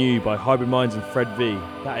Drowning in You by Hybrid Minds and Fred V.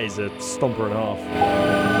 That is a stomper and a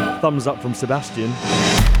half. Thumbs up from Sebastian.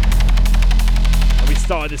 And we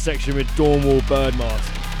started this section with Dawnwall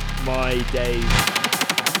Birdmask. My days.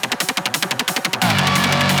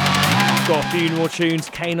 Got a few more tunes,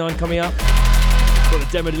 K9 coming up. Got the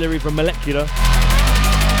demo delivery from Molecular.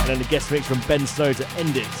 And then the guest mix from Ben Snow to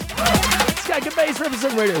end it. Skankandbass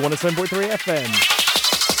Reprezent Radio 107.3 FM.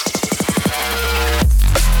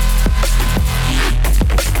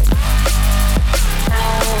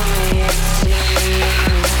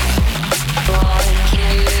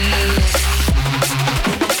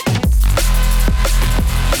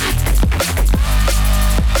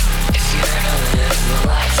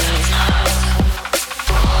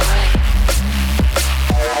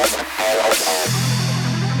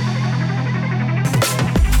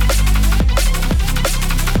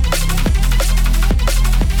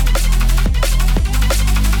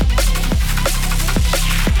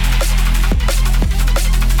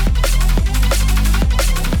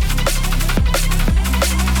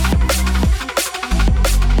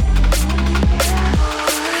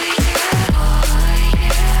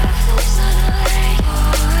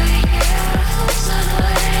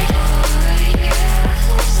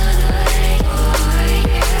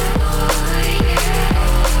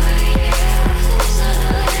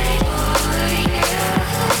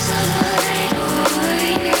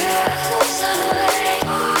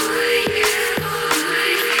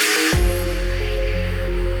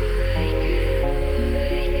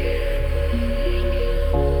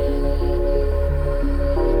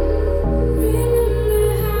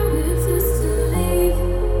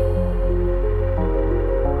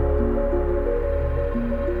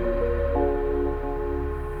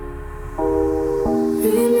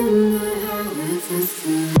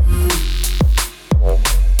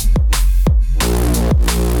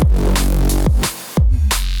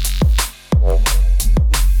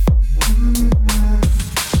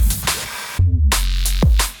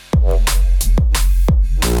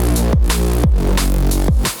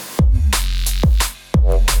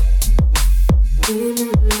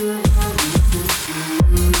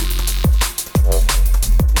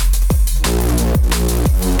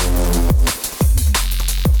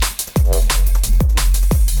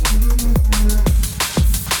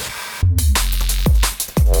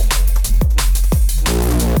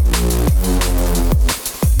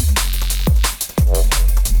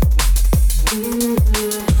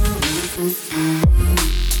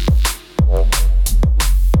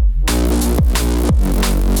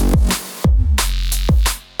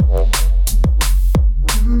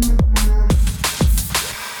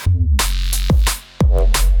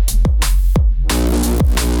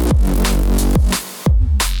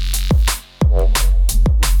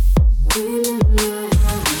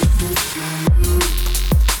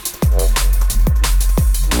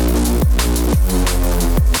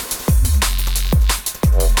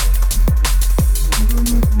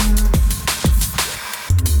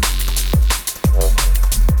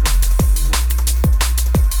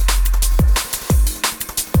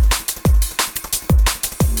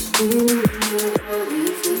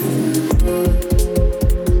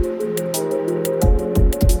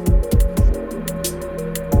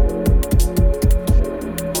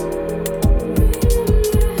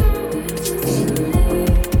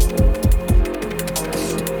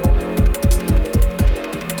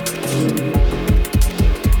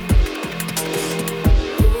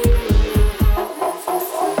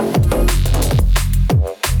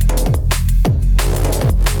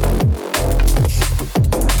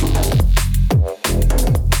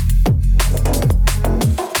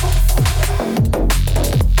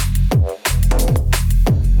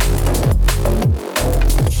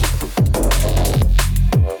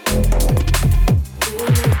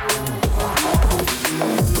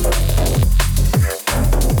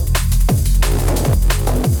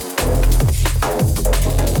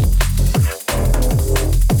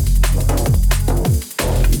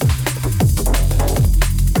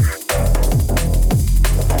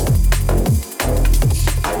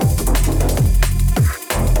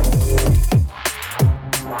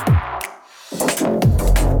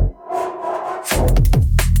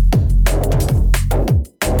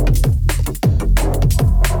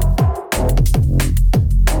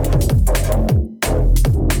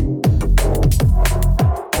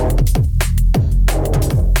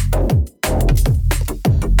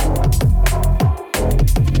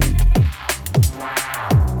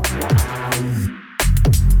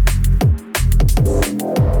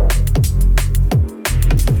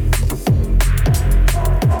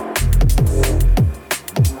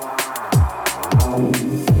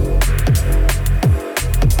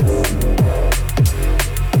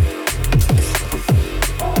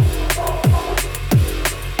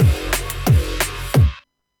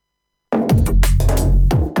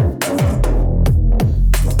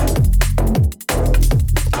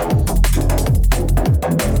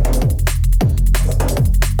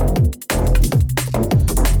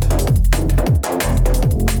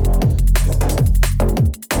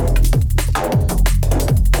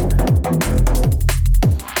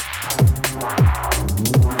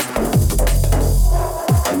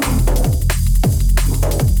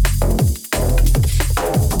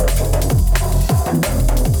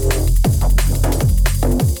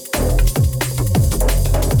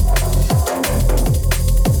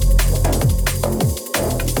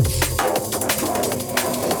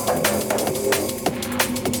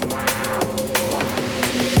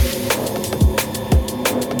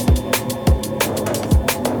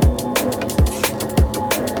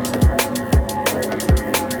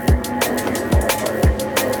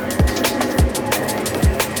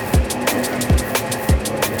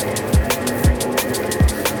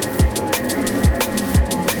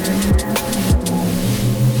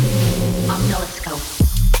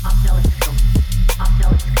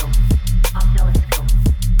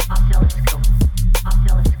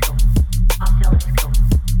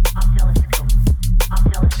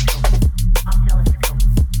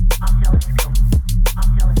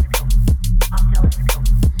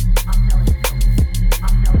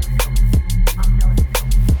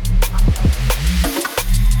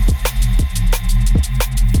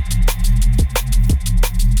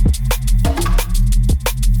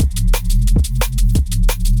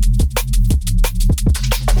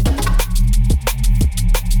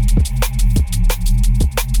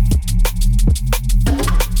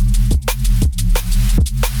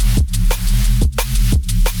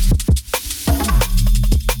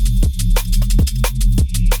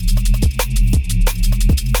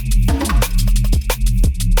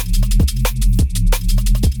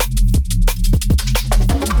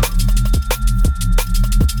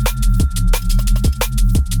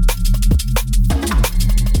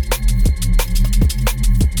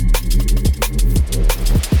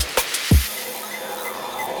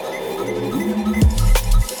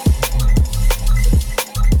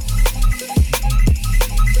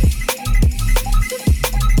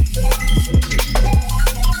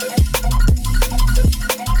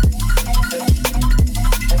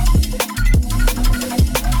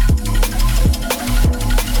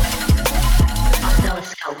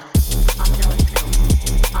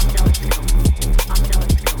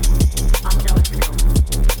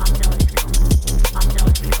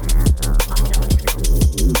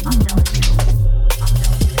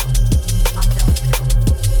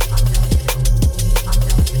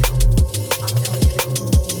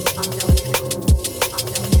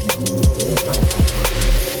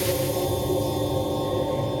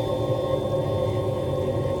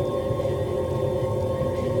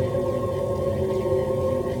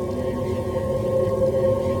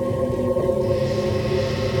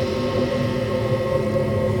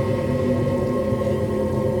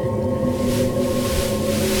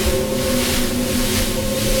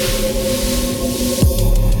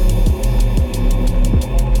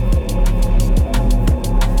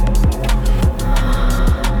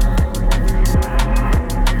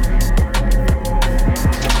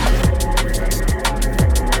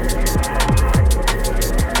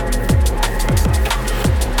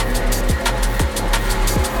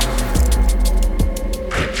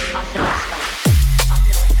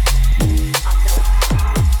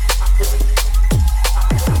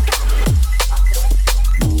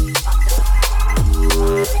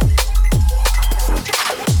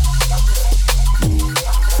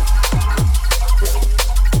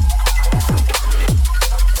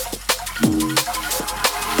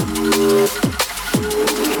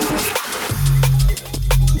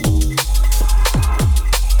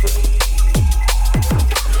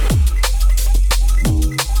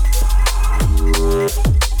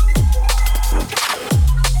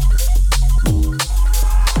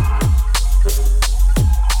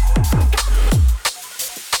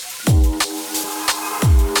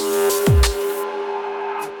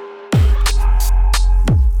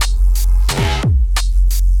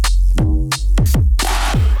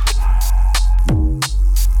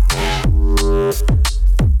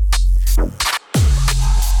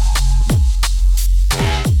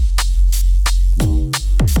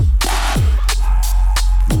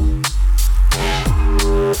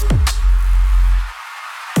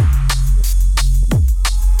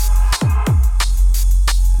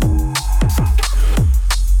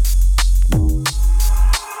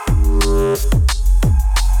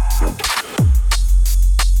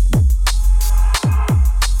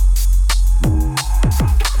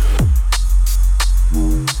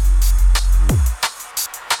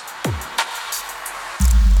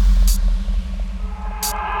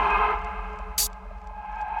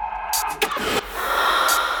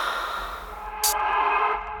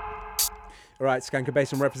 All right,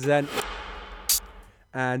 Skankandbass and Reprezent.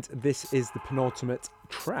 And this is the penultimate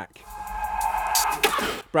track.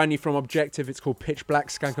 Brand new from Objective. It's called Pitch Black,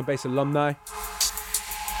 Skankandbass alumni.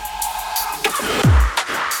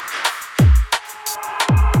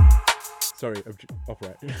 Sorry,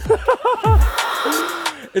 Operate.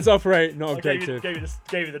 It's Operate, not Objective.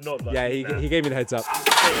 Gave you the nod. Yeah, he gave me the heads up.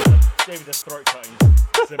 Gave me the throat cutting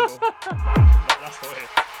symbol. That's the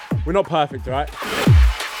way. We're not perfect, right?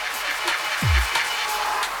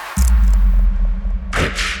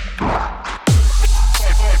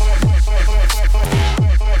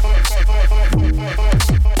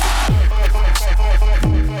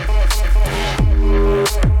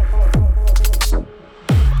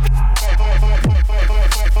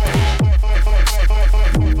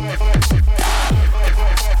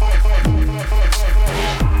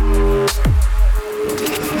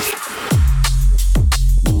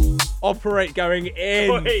 Operate going in.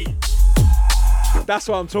 Oi. That's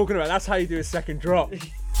what I'm talking about. That's how you do a second drop.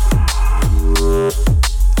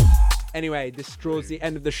 Anyway, this draws the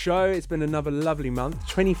end of the show. It's been another lovely month.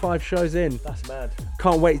 25 shows in. That's mad.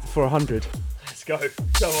 Can't wait for 100. Let's go.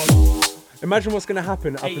 Go on. Imagine what's going to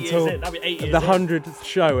happen up until That'll be 8 years the 100th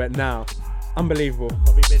show at now. Unbelievable.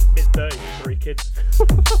 I'll be mid-30s, 3 kids.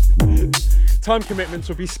 Time commitments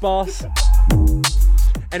will be sparse.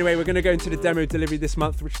 Anyway, we're going to go into the demo delivery this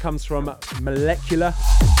month, which comes from Molecular.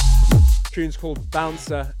 The tune's called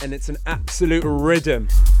Bouncer, and it's an absolute rhythm.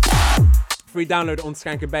 Free download on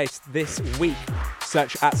Skankandbass this week.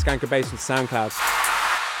 Search at Skankandbass with SoundCloud.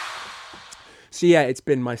 So yeah, it's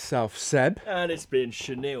been myself, Seb. And it's been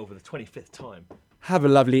Shaneil for the 25th time. Have a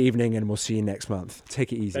lovely evening, and we'll see you next month.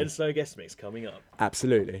 Take it easy. Ben Snow Guestmix coming up.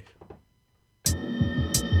 Absolutely.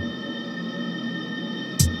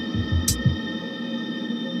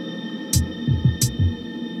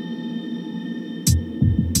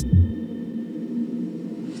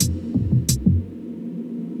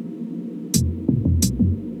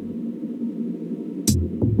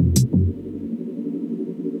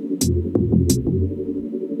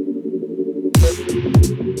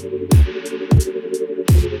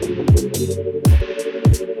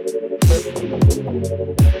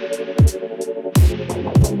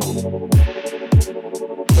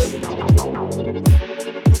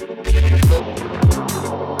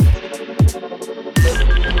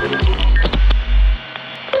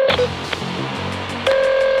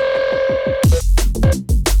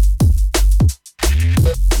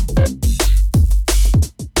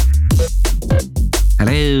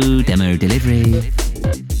 Hello, demo delivery.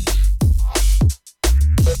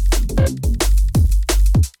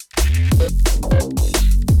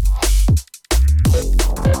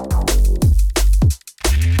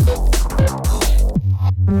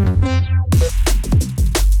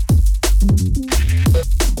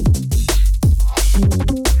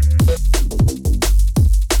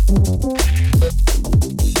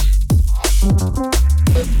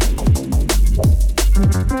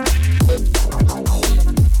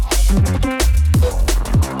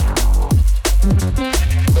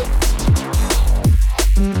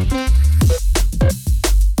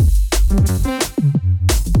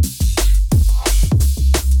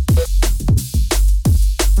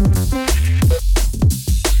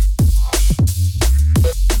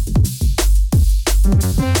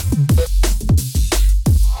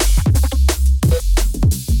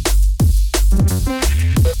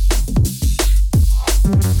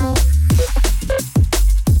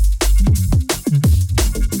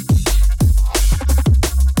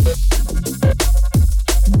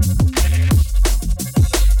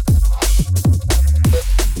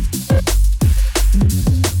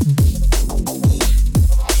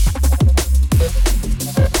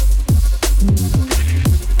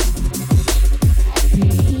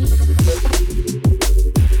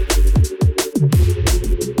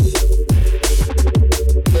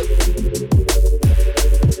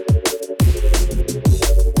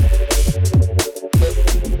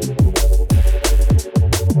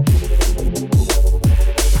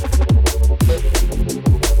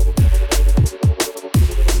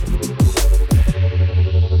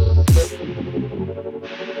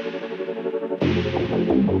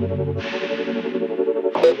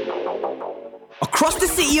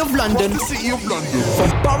 London.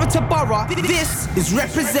 From borough to borough, this is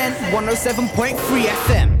Reprezent 107.3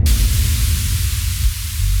 FM.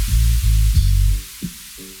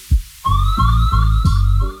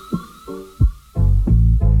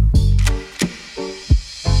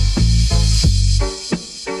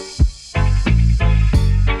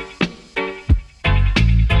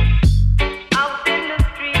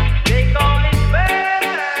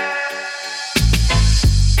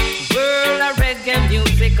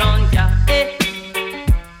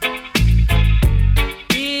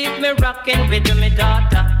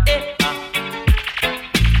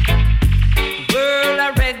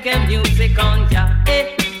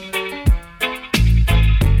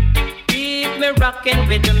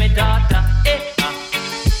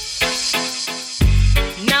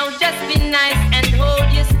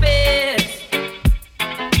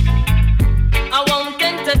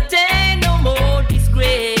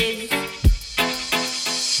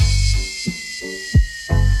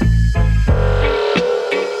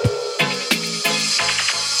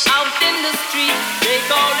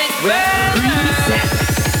 Reprezent.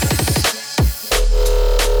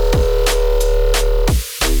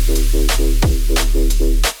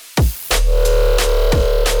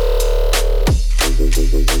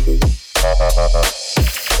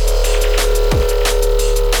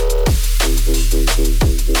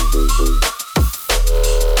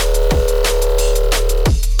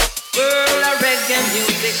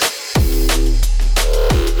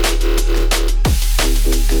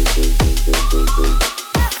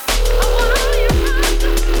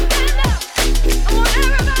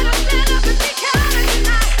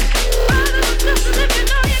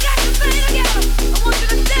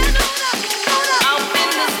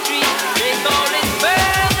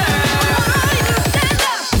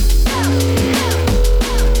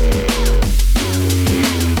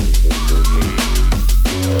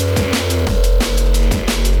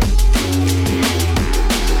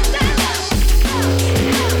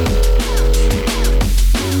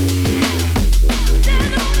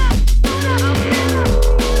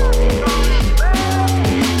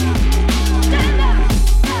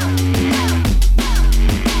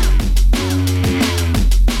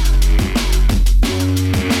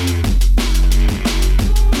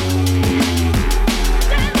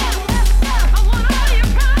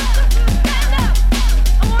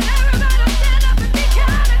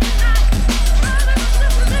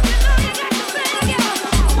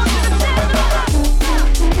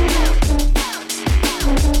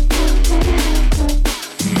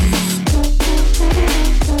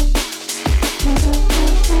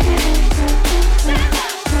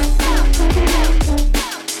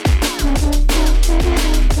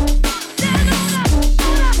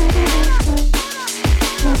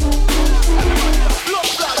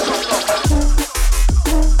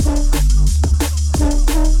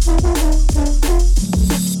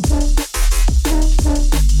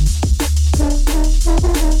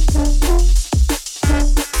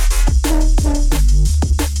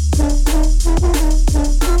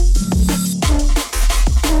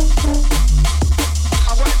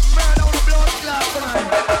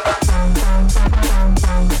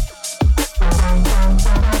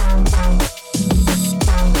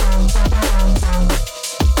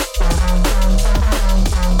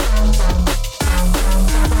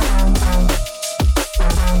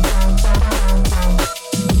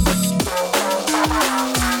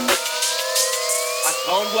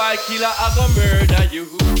 Killa, I go murder you.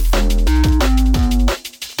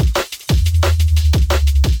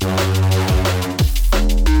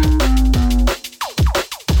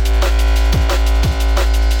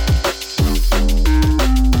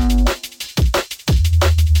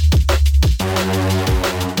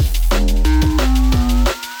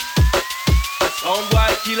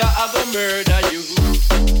 Soundboy Killa, I go murder you.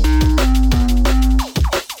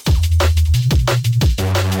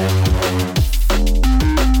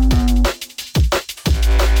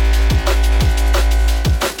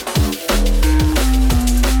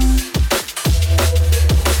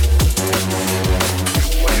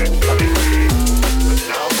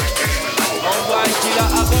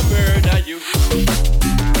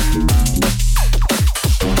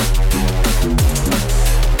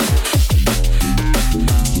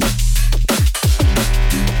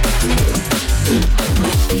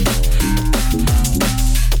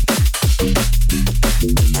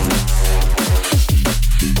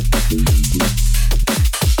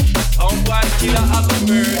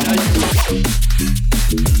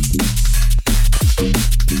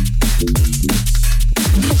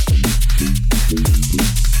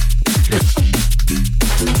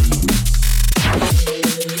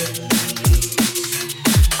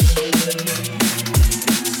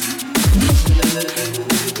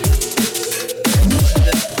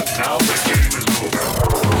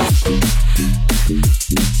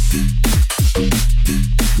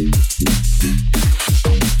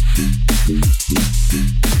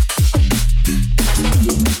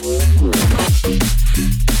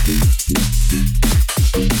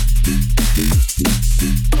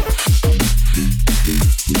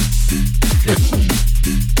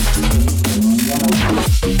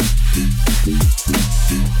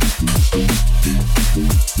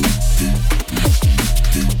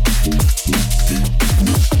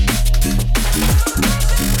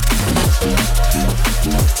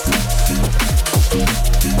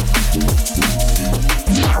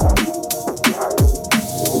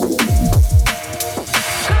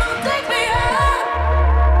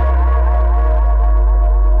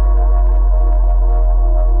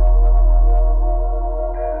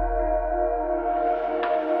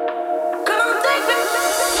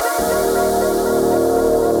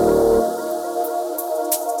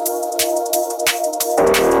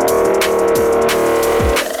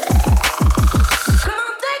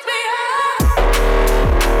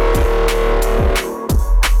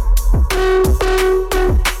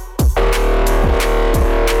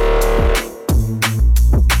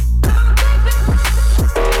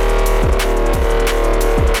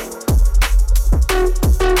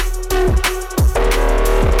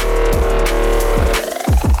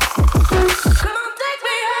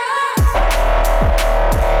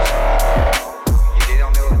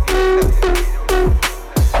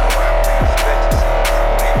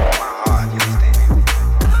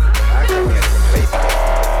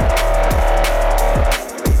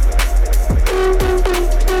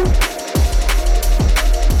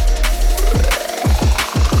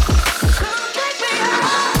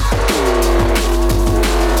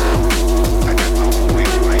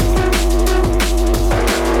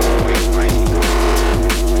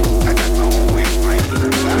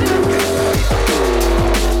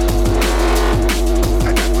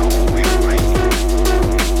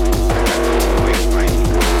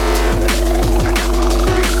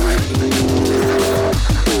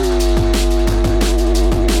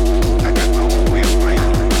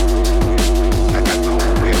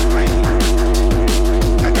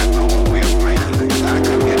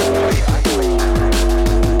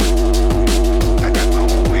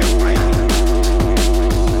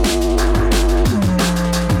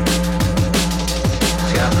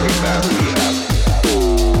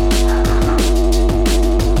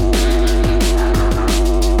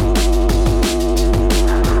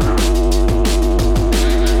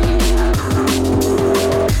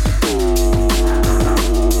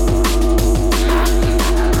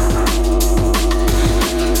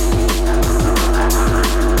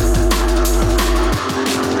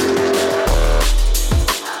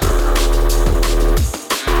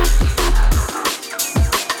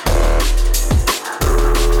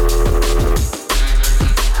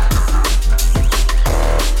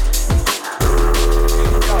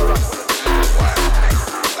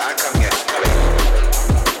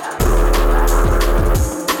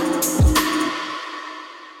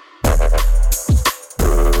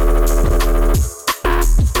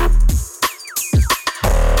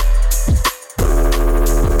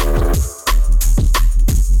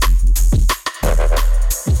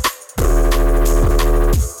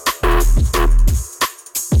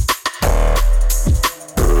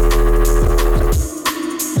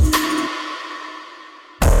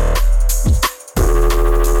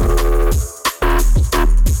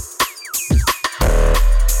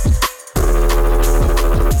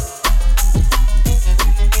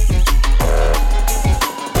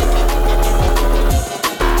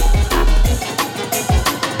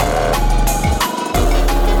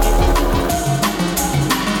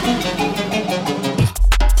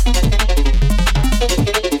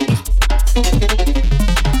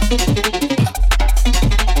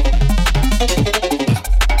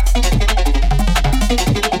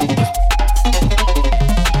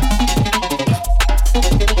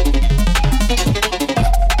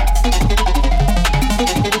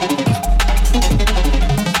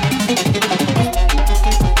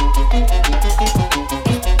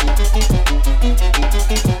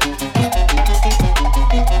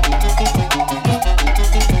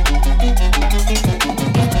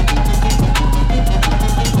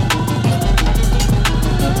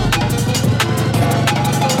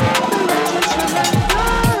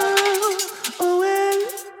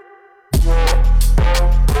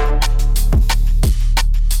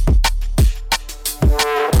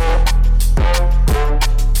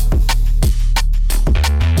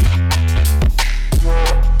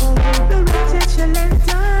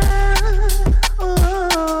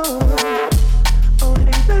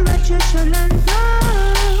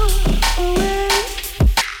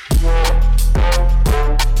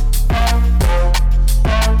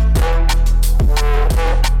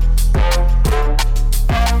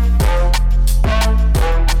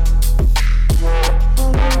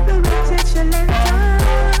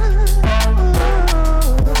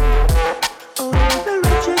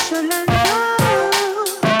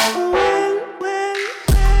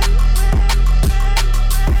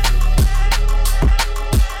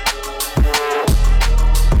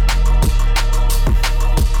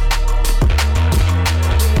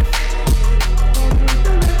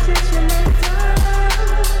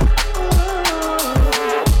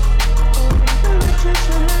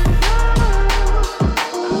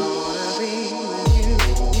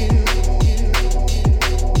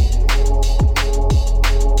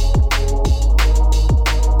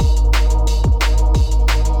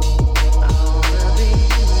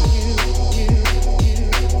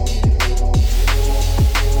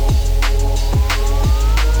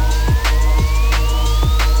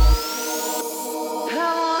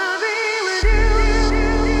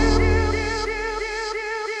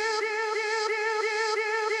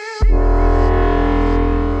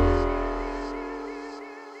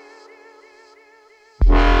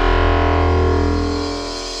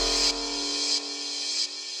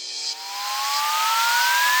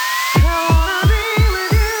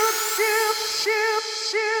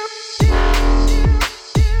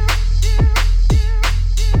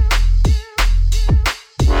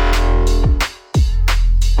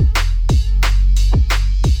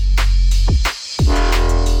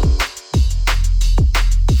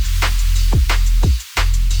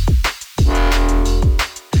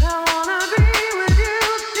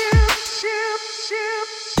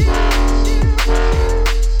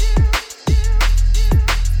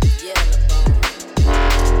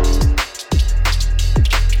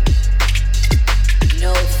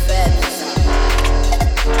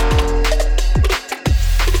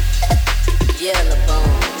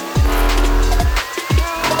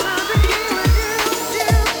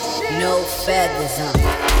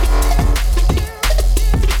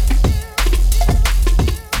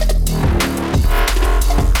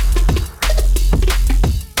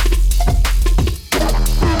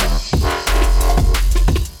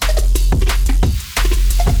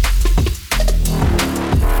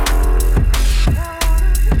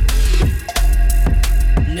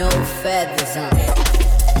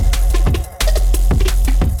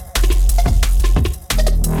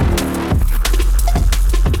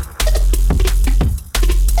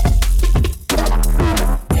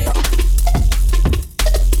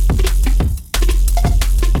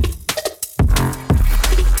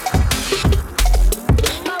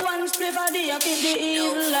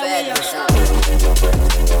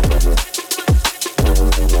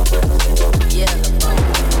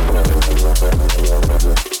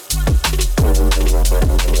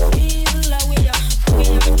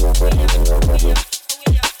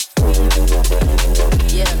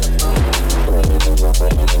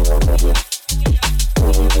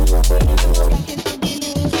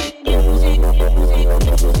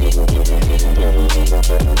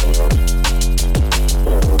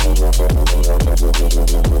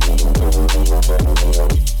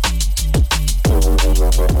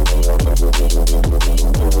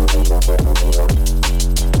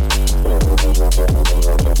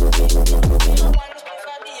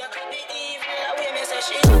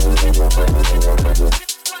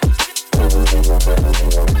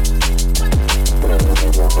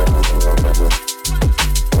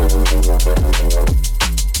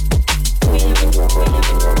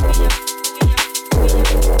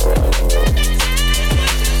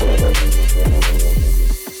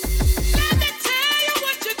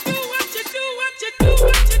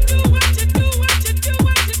 What you do,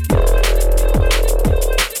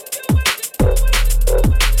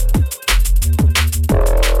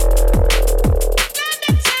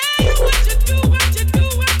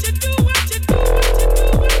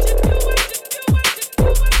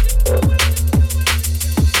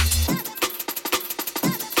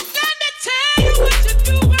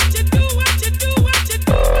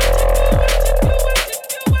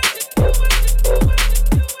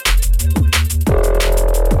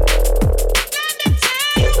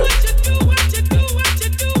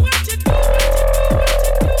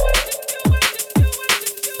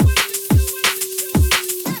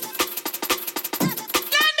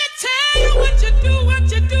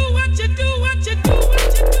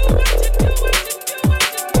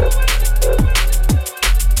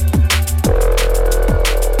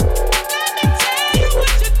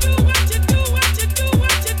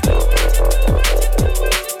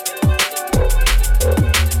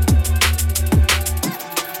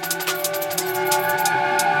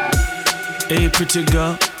 Hey, pretty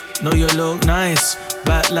girl, know you look nice.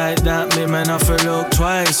 Back like that, make man have to look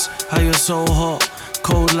twice. How you so hot,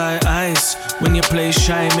 cold like ice. When you play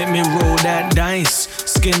shy, make me roll that dice.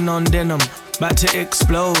 Skin on denim, about to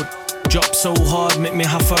explode. Drop so hard, make me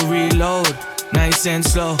have to reload. Nice and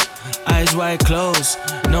slow, eyes wide closed.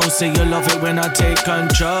 No, say you love it when I take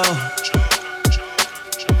control.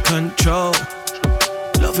 Control.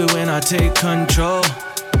 Love it when I take control.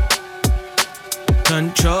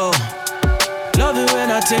 Control. Love it when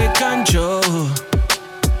I take control.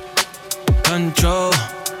 Control.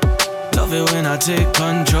 Love it when I take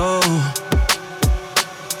control.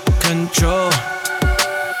 Control.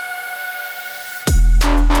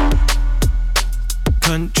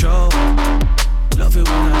 Control. Love it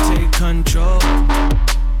when I take control.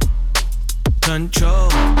 Control.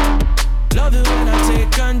 Love it when I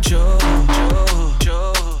take control.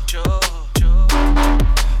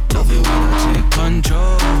 Love it when I take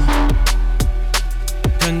control.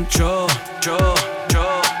 Control.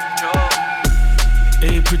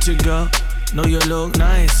 Hey, pretty girl, know you look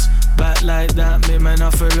nice. Back like that, make man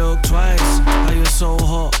have to look twice. How you so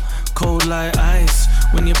hot, cold like ice.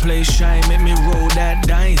 When you play shy, make me roll that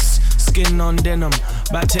dice. Skin on denim,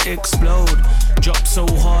 about to explode. Drop so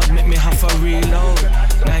hard, make me have to reload.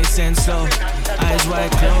 Nice and slow, eyes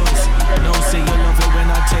wide closed. No, say you love it when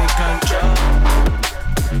I take control.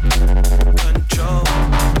 Control.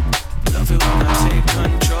 Love it when I take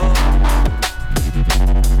control.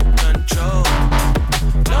 Control.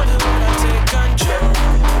 Love it when I take control.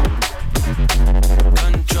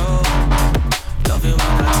 Control. Love it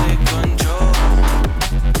when I take control.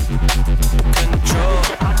 Control.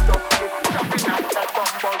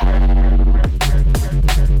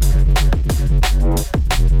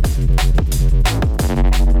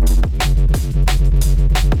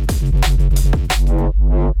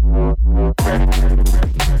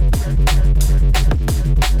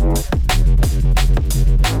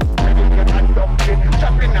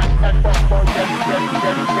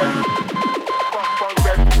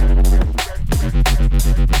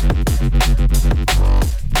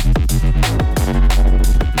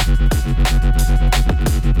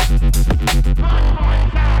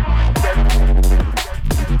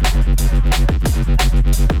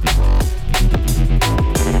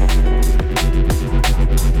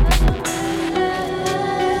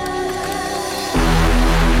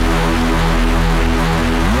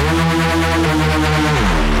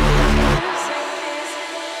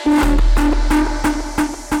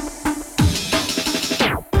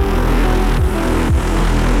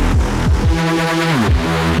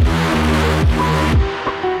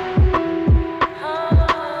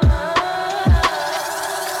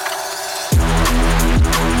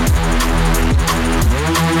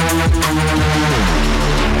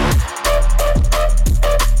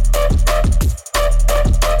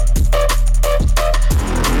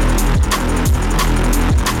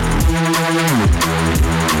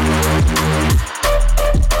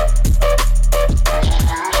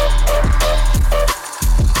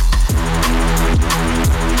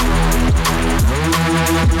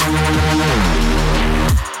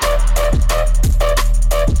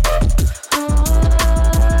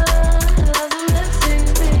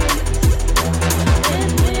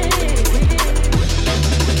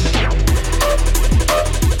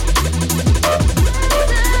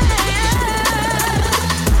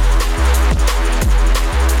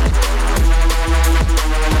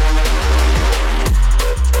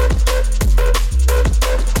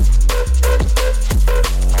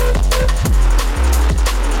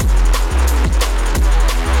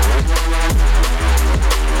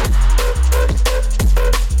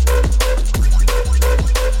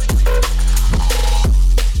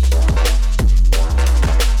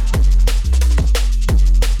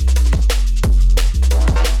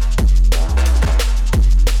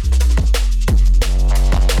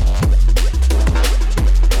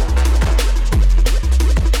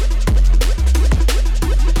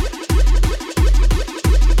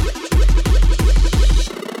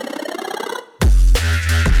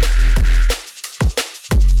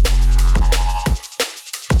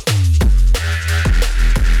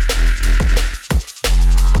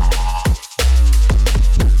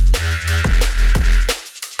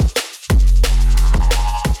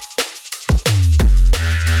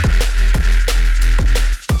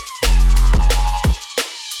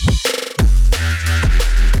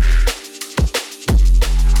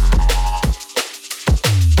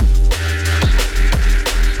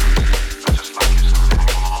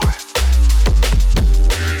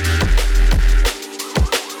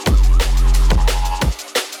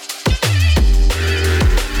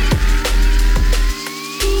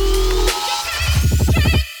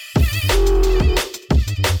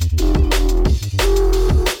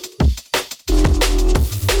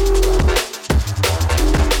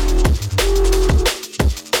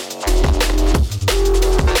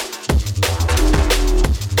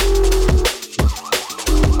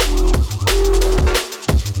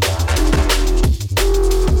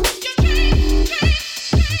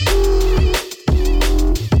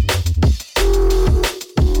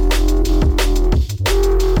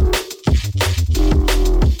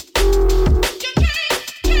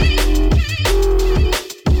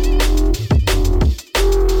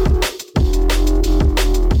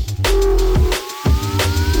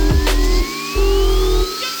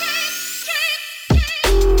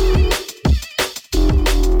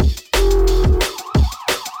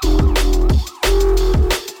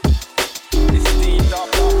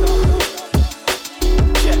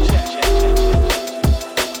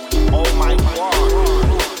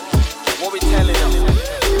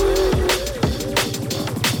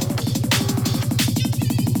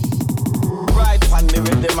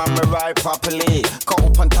 properly. Cut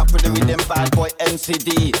up on top of the rhythm, bad boy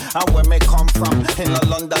NCD. And where me come from, in the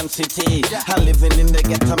London city. And living in the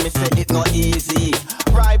ghetto, me say it not easy.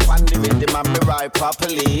 Ripe on the rhythm and me ride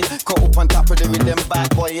properly. Cut up on top of the rhythm,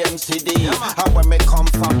 bad boy NCD. And where me come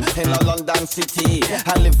from, in the London city.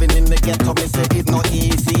 And living in the ghetto, me say it not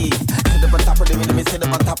easy. Sit up on top of the rhythm, me sit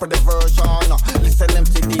up on top of the version. Listen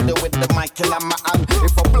MCD, with the mic in my hand.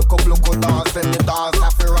 If I block dance, then the dance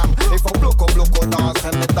have to ram. If I block dance,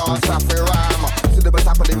 then the dance have to ram. Sit up on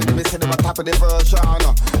top of the rhythm, me sit up on top of the version.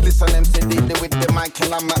 Listen MCD, with the mic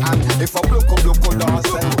in my hand. If I block dance,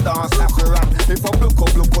 then the dance have to ram. If I block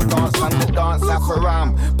dance, then the dance have to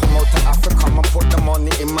ram. Promote to Africa, and put the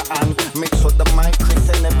money in my hand. Make sure the mic, Chris,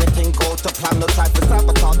 and everything go to plan. No try to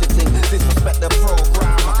sabotage the thing, disrespect the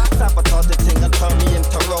program. Sabotage the thing and turn me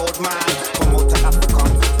into road man. Promote to Africa,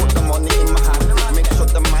 put the money in my hand. Make sure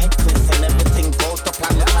the mic, Chris, and everything go to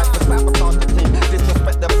plan. No try to sabotage the thing,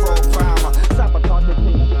 disrespect the program. Sabotage the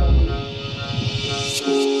thing and turn me.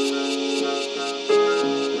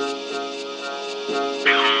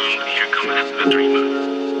 Behold, here cometh the dreamer.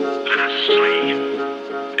 Let us slay him,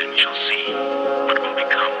 and we shall see what will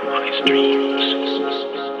become of his dreams.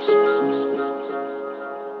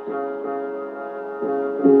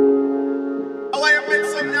 I want to make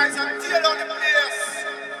some nice and tear down the place.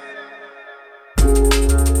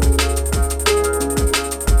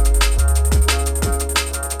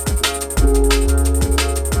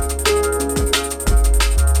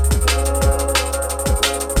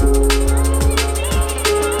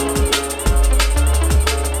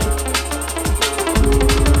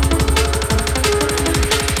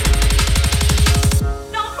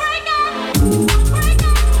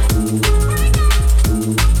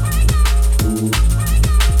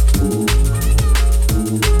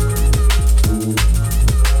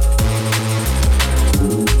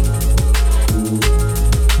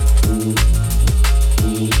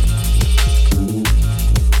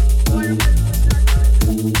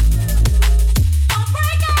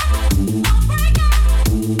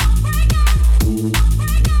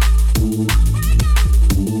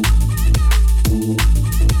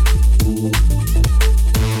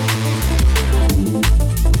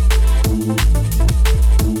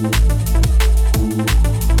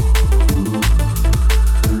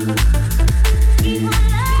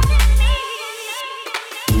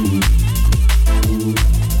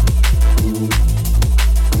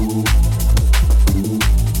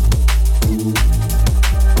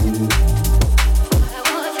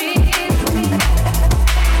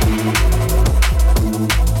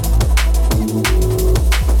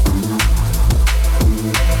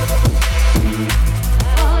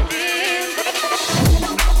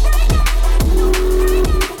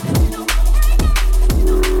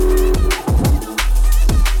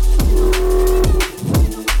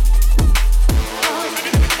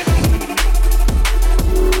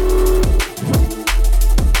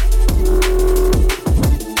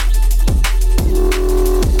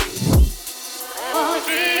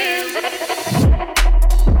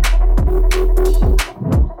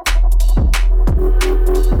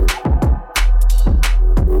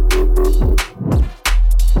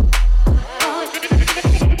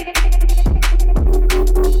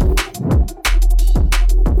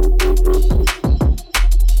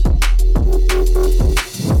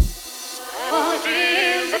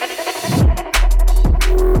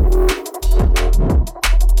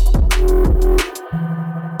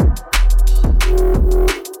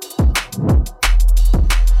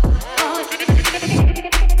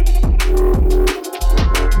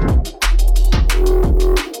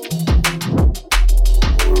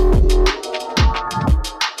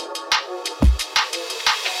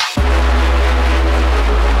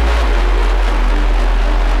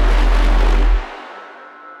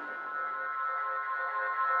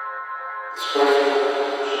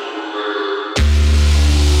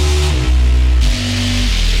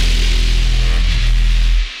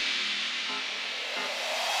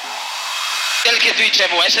 Tel que Twitch è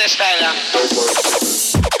essere stella.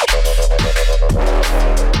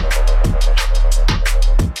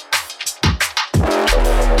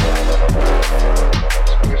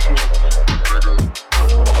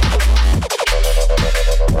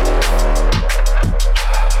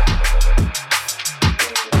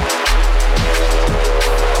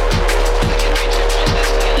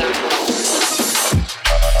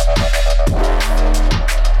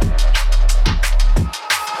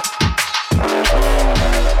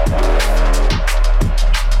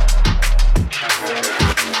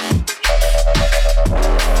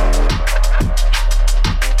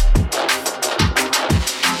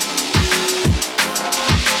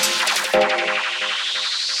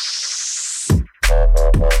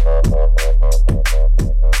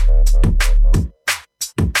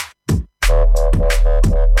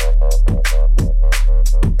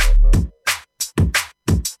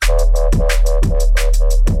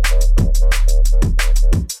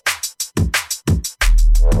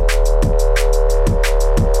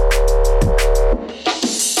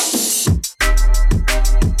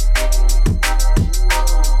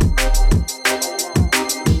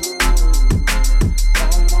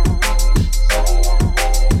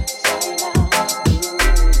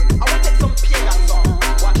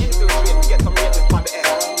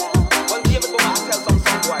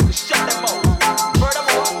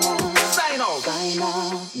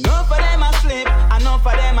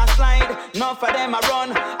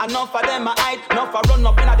 Enough of them a hide, enough of run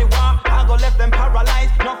up in the war. I go left them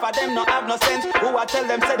paralyzed. Enough of them no have no sense. Who I tell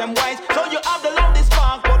them say them wise. So you have the loudest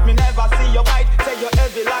spark, but me never see your bite. Say you're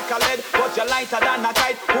heavy like a lead, but you're lighter than a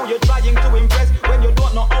kite. Who you trying to impress when you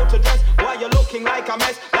don't know how to dress? Why you looking like a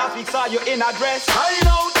mess? Last week saw you in a dress. Sign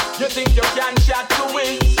out, you think you can chat to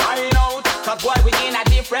win? Sign out, cause boy we in a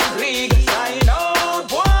different league. Sign out,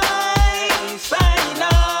 boy, sign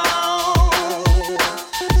out.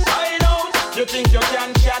 Sign out, you think you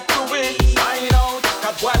can chat to win? Sign out,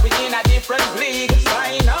 cause boy we in a different league.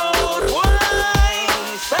 Sign out, boy,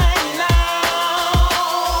 sign out.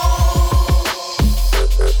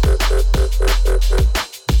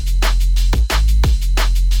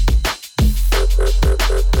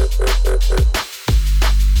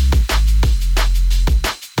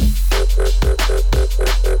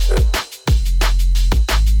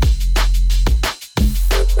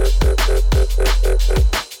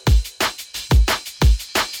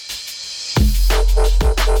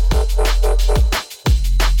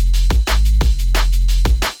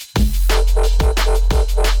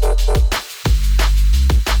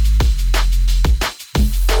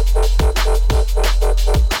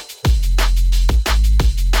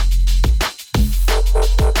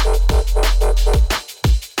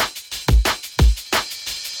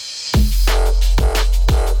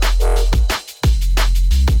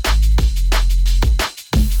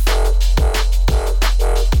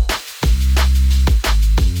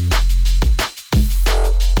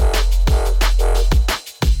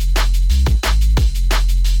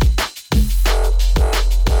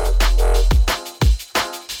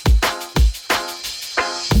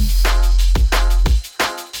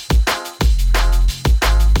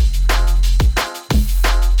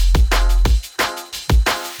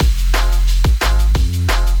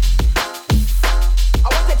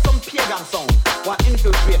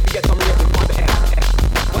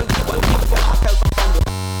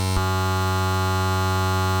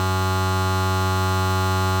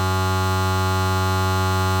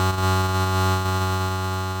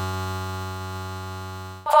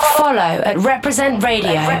 Follow at Reprezent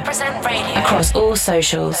Radio across all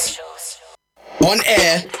socials. On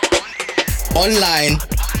air, online,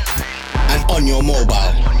 and on your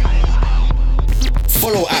mobile.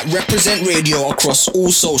 Follow at Reprezent Radio across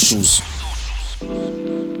all socials.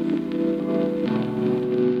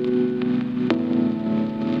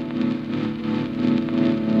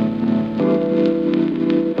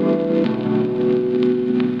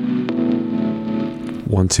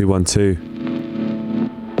 One, two, 1, 2.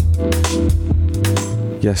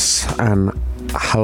 Yes, and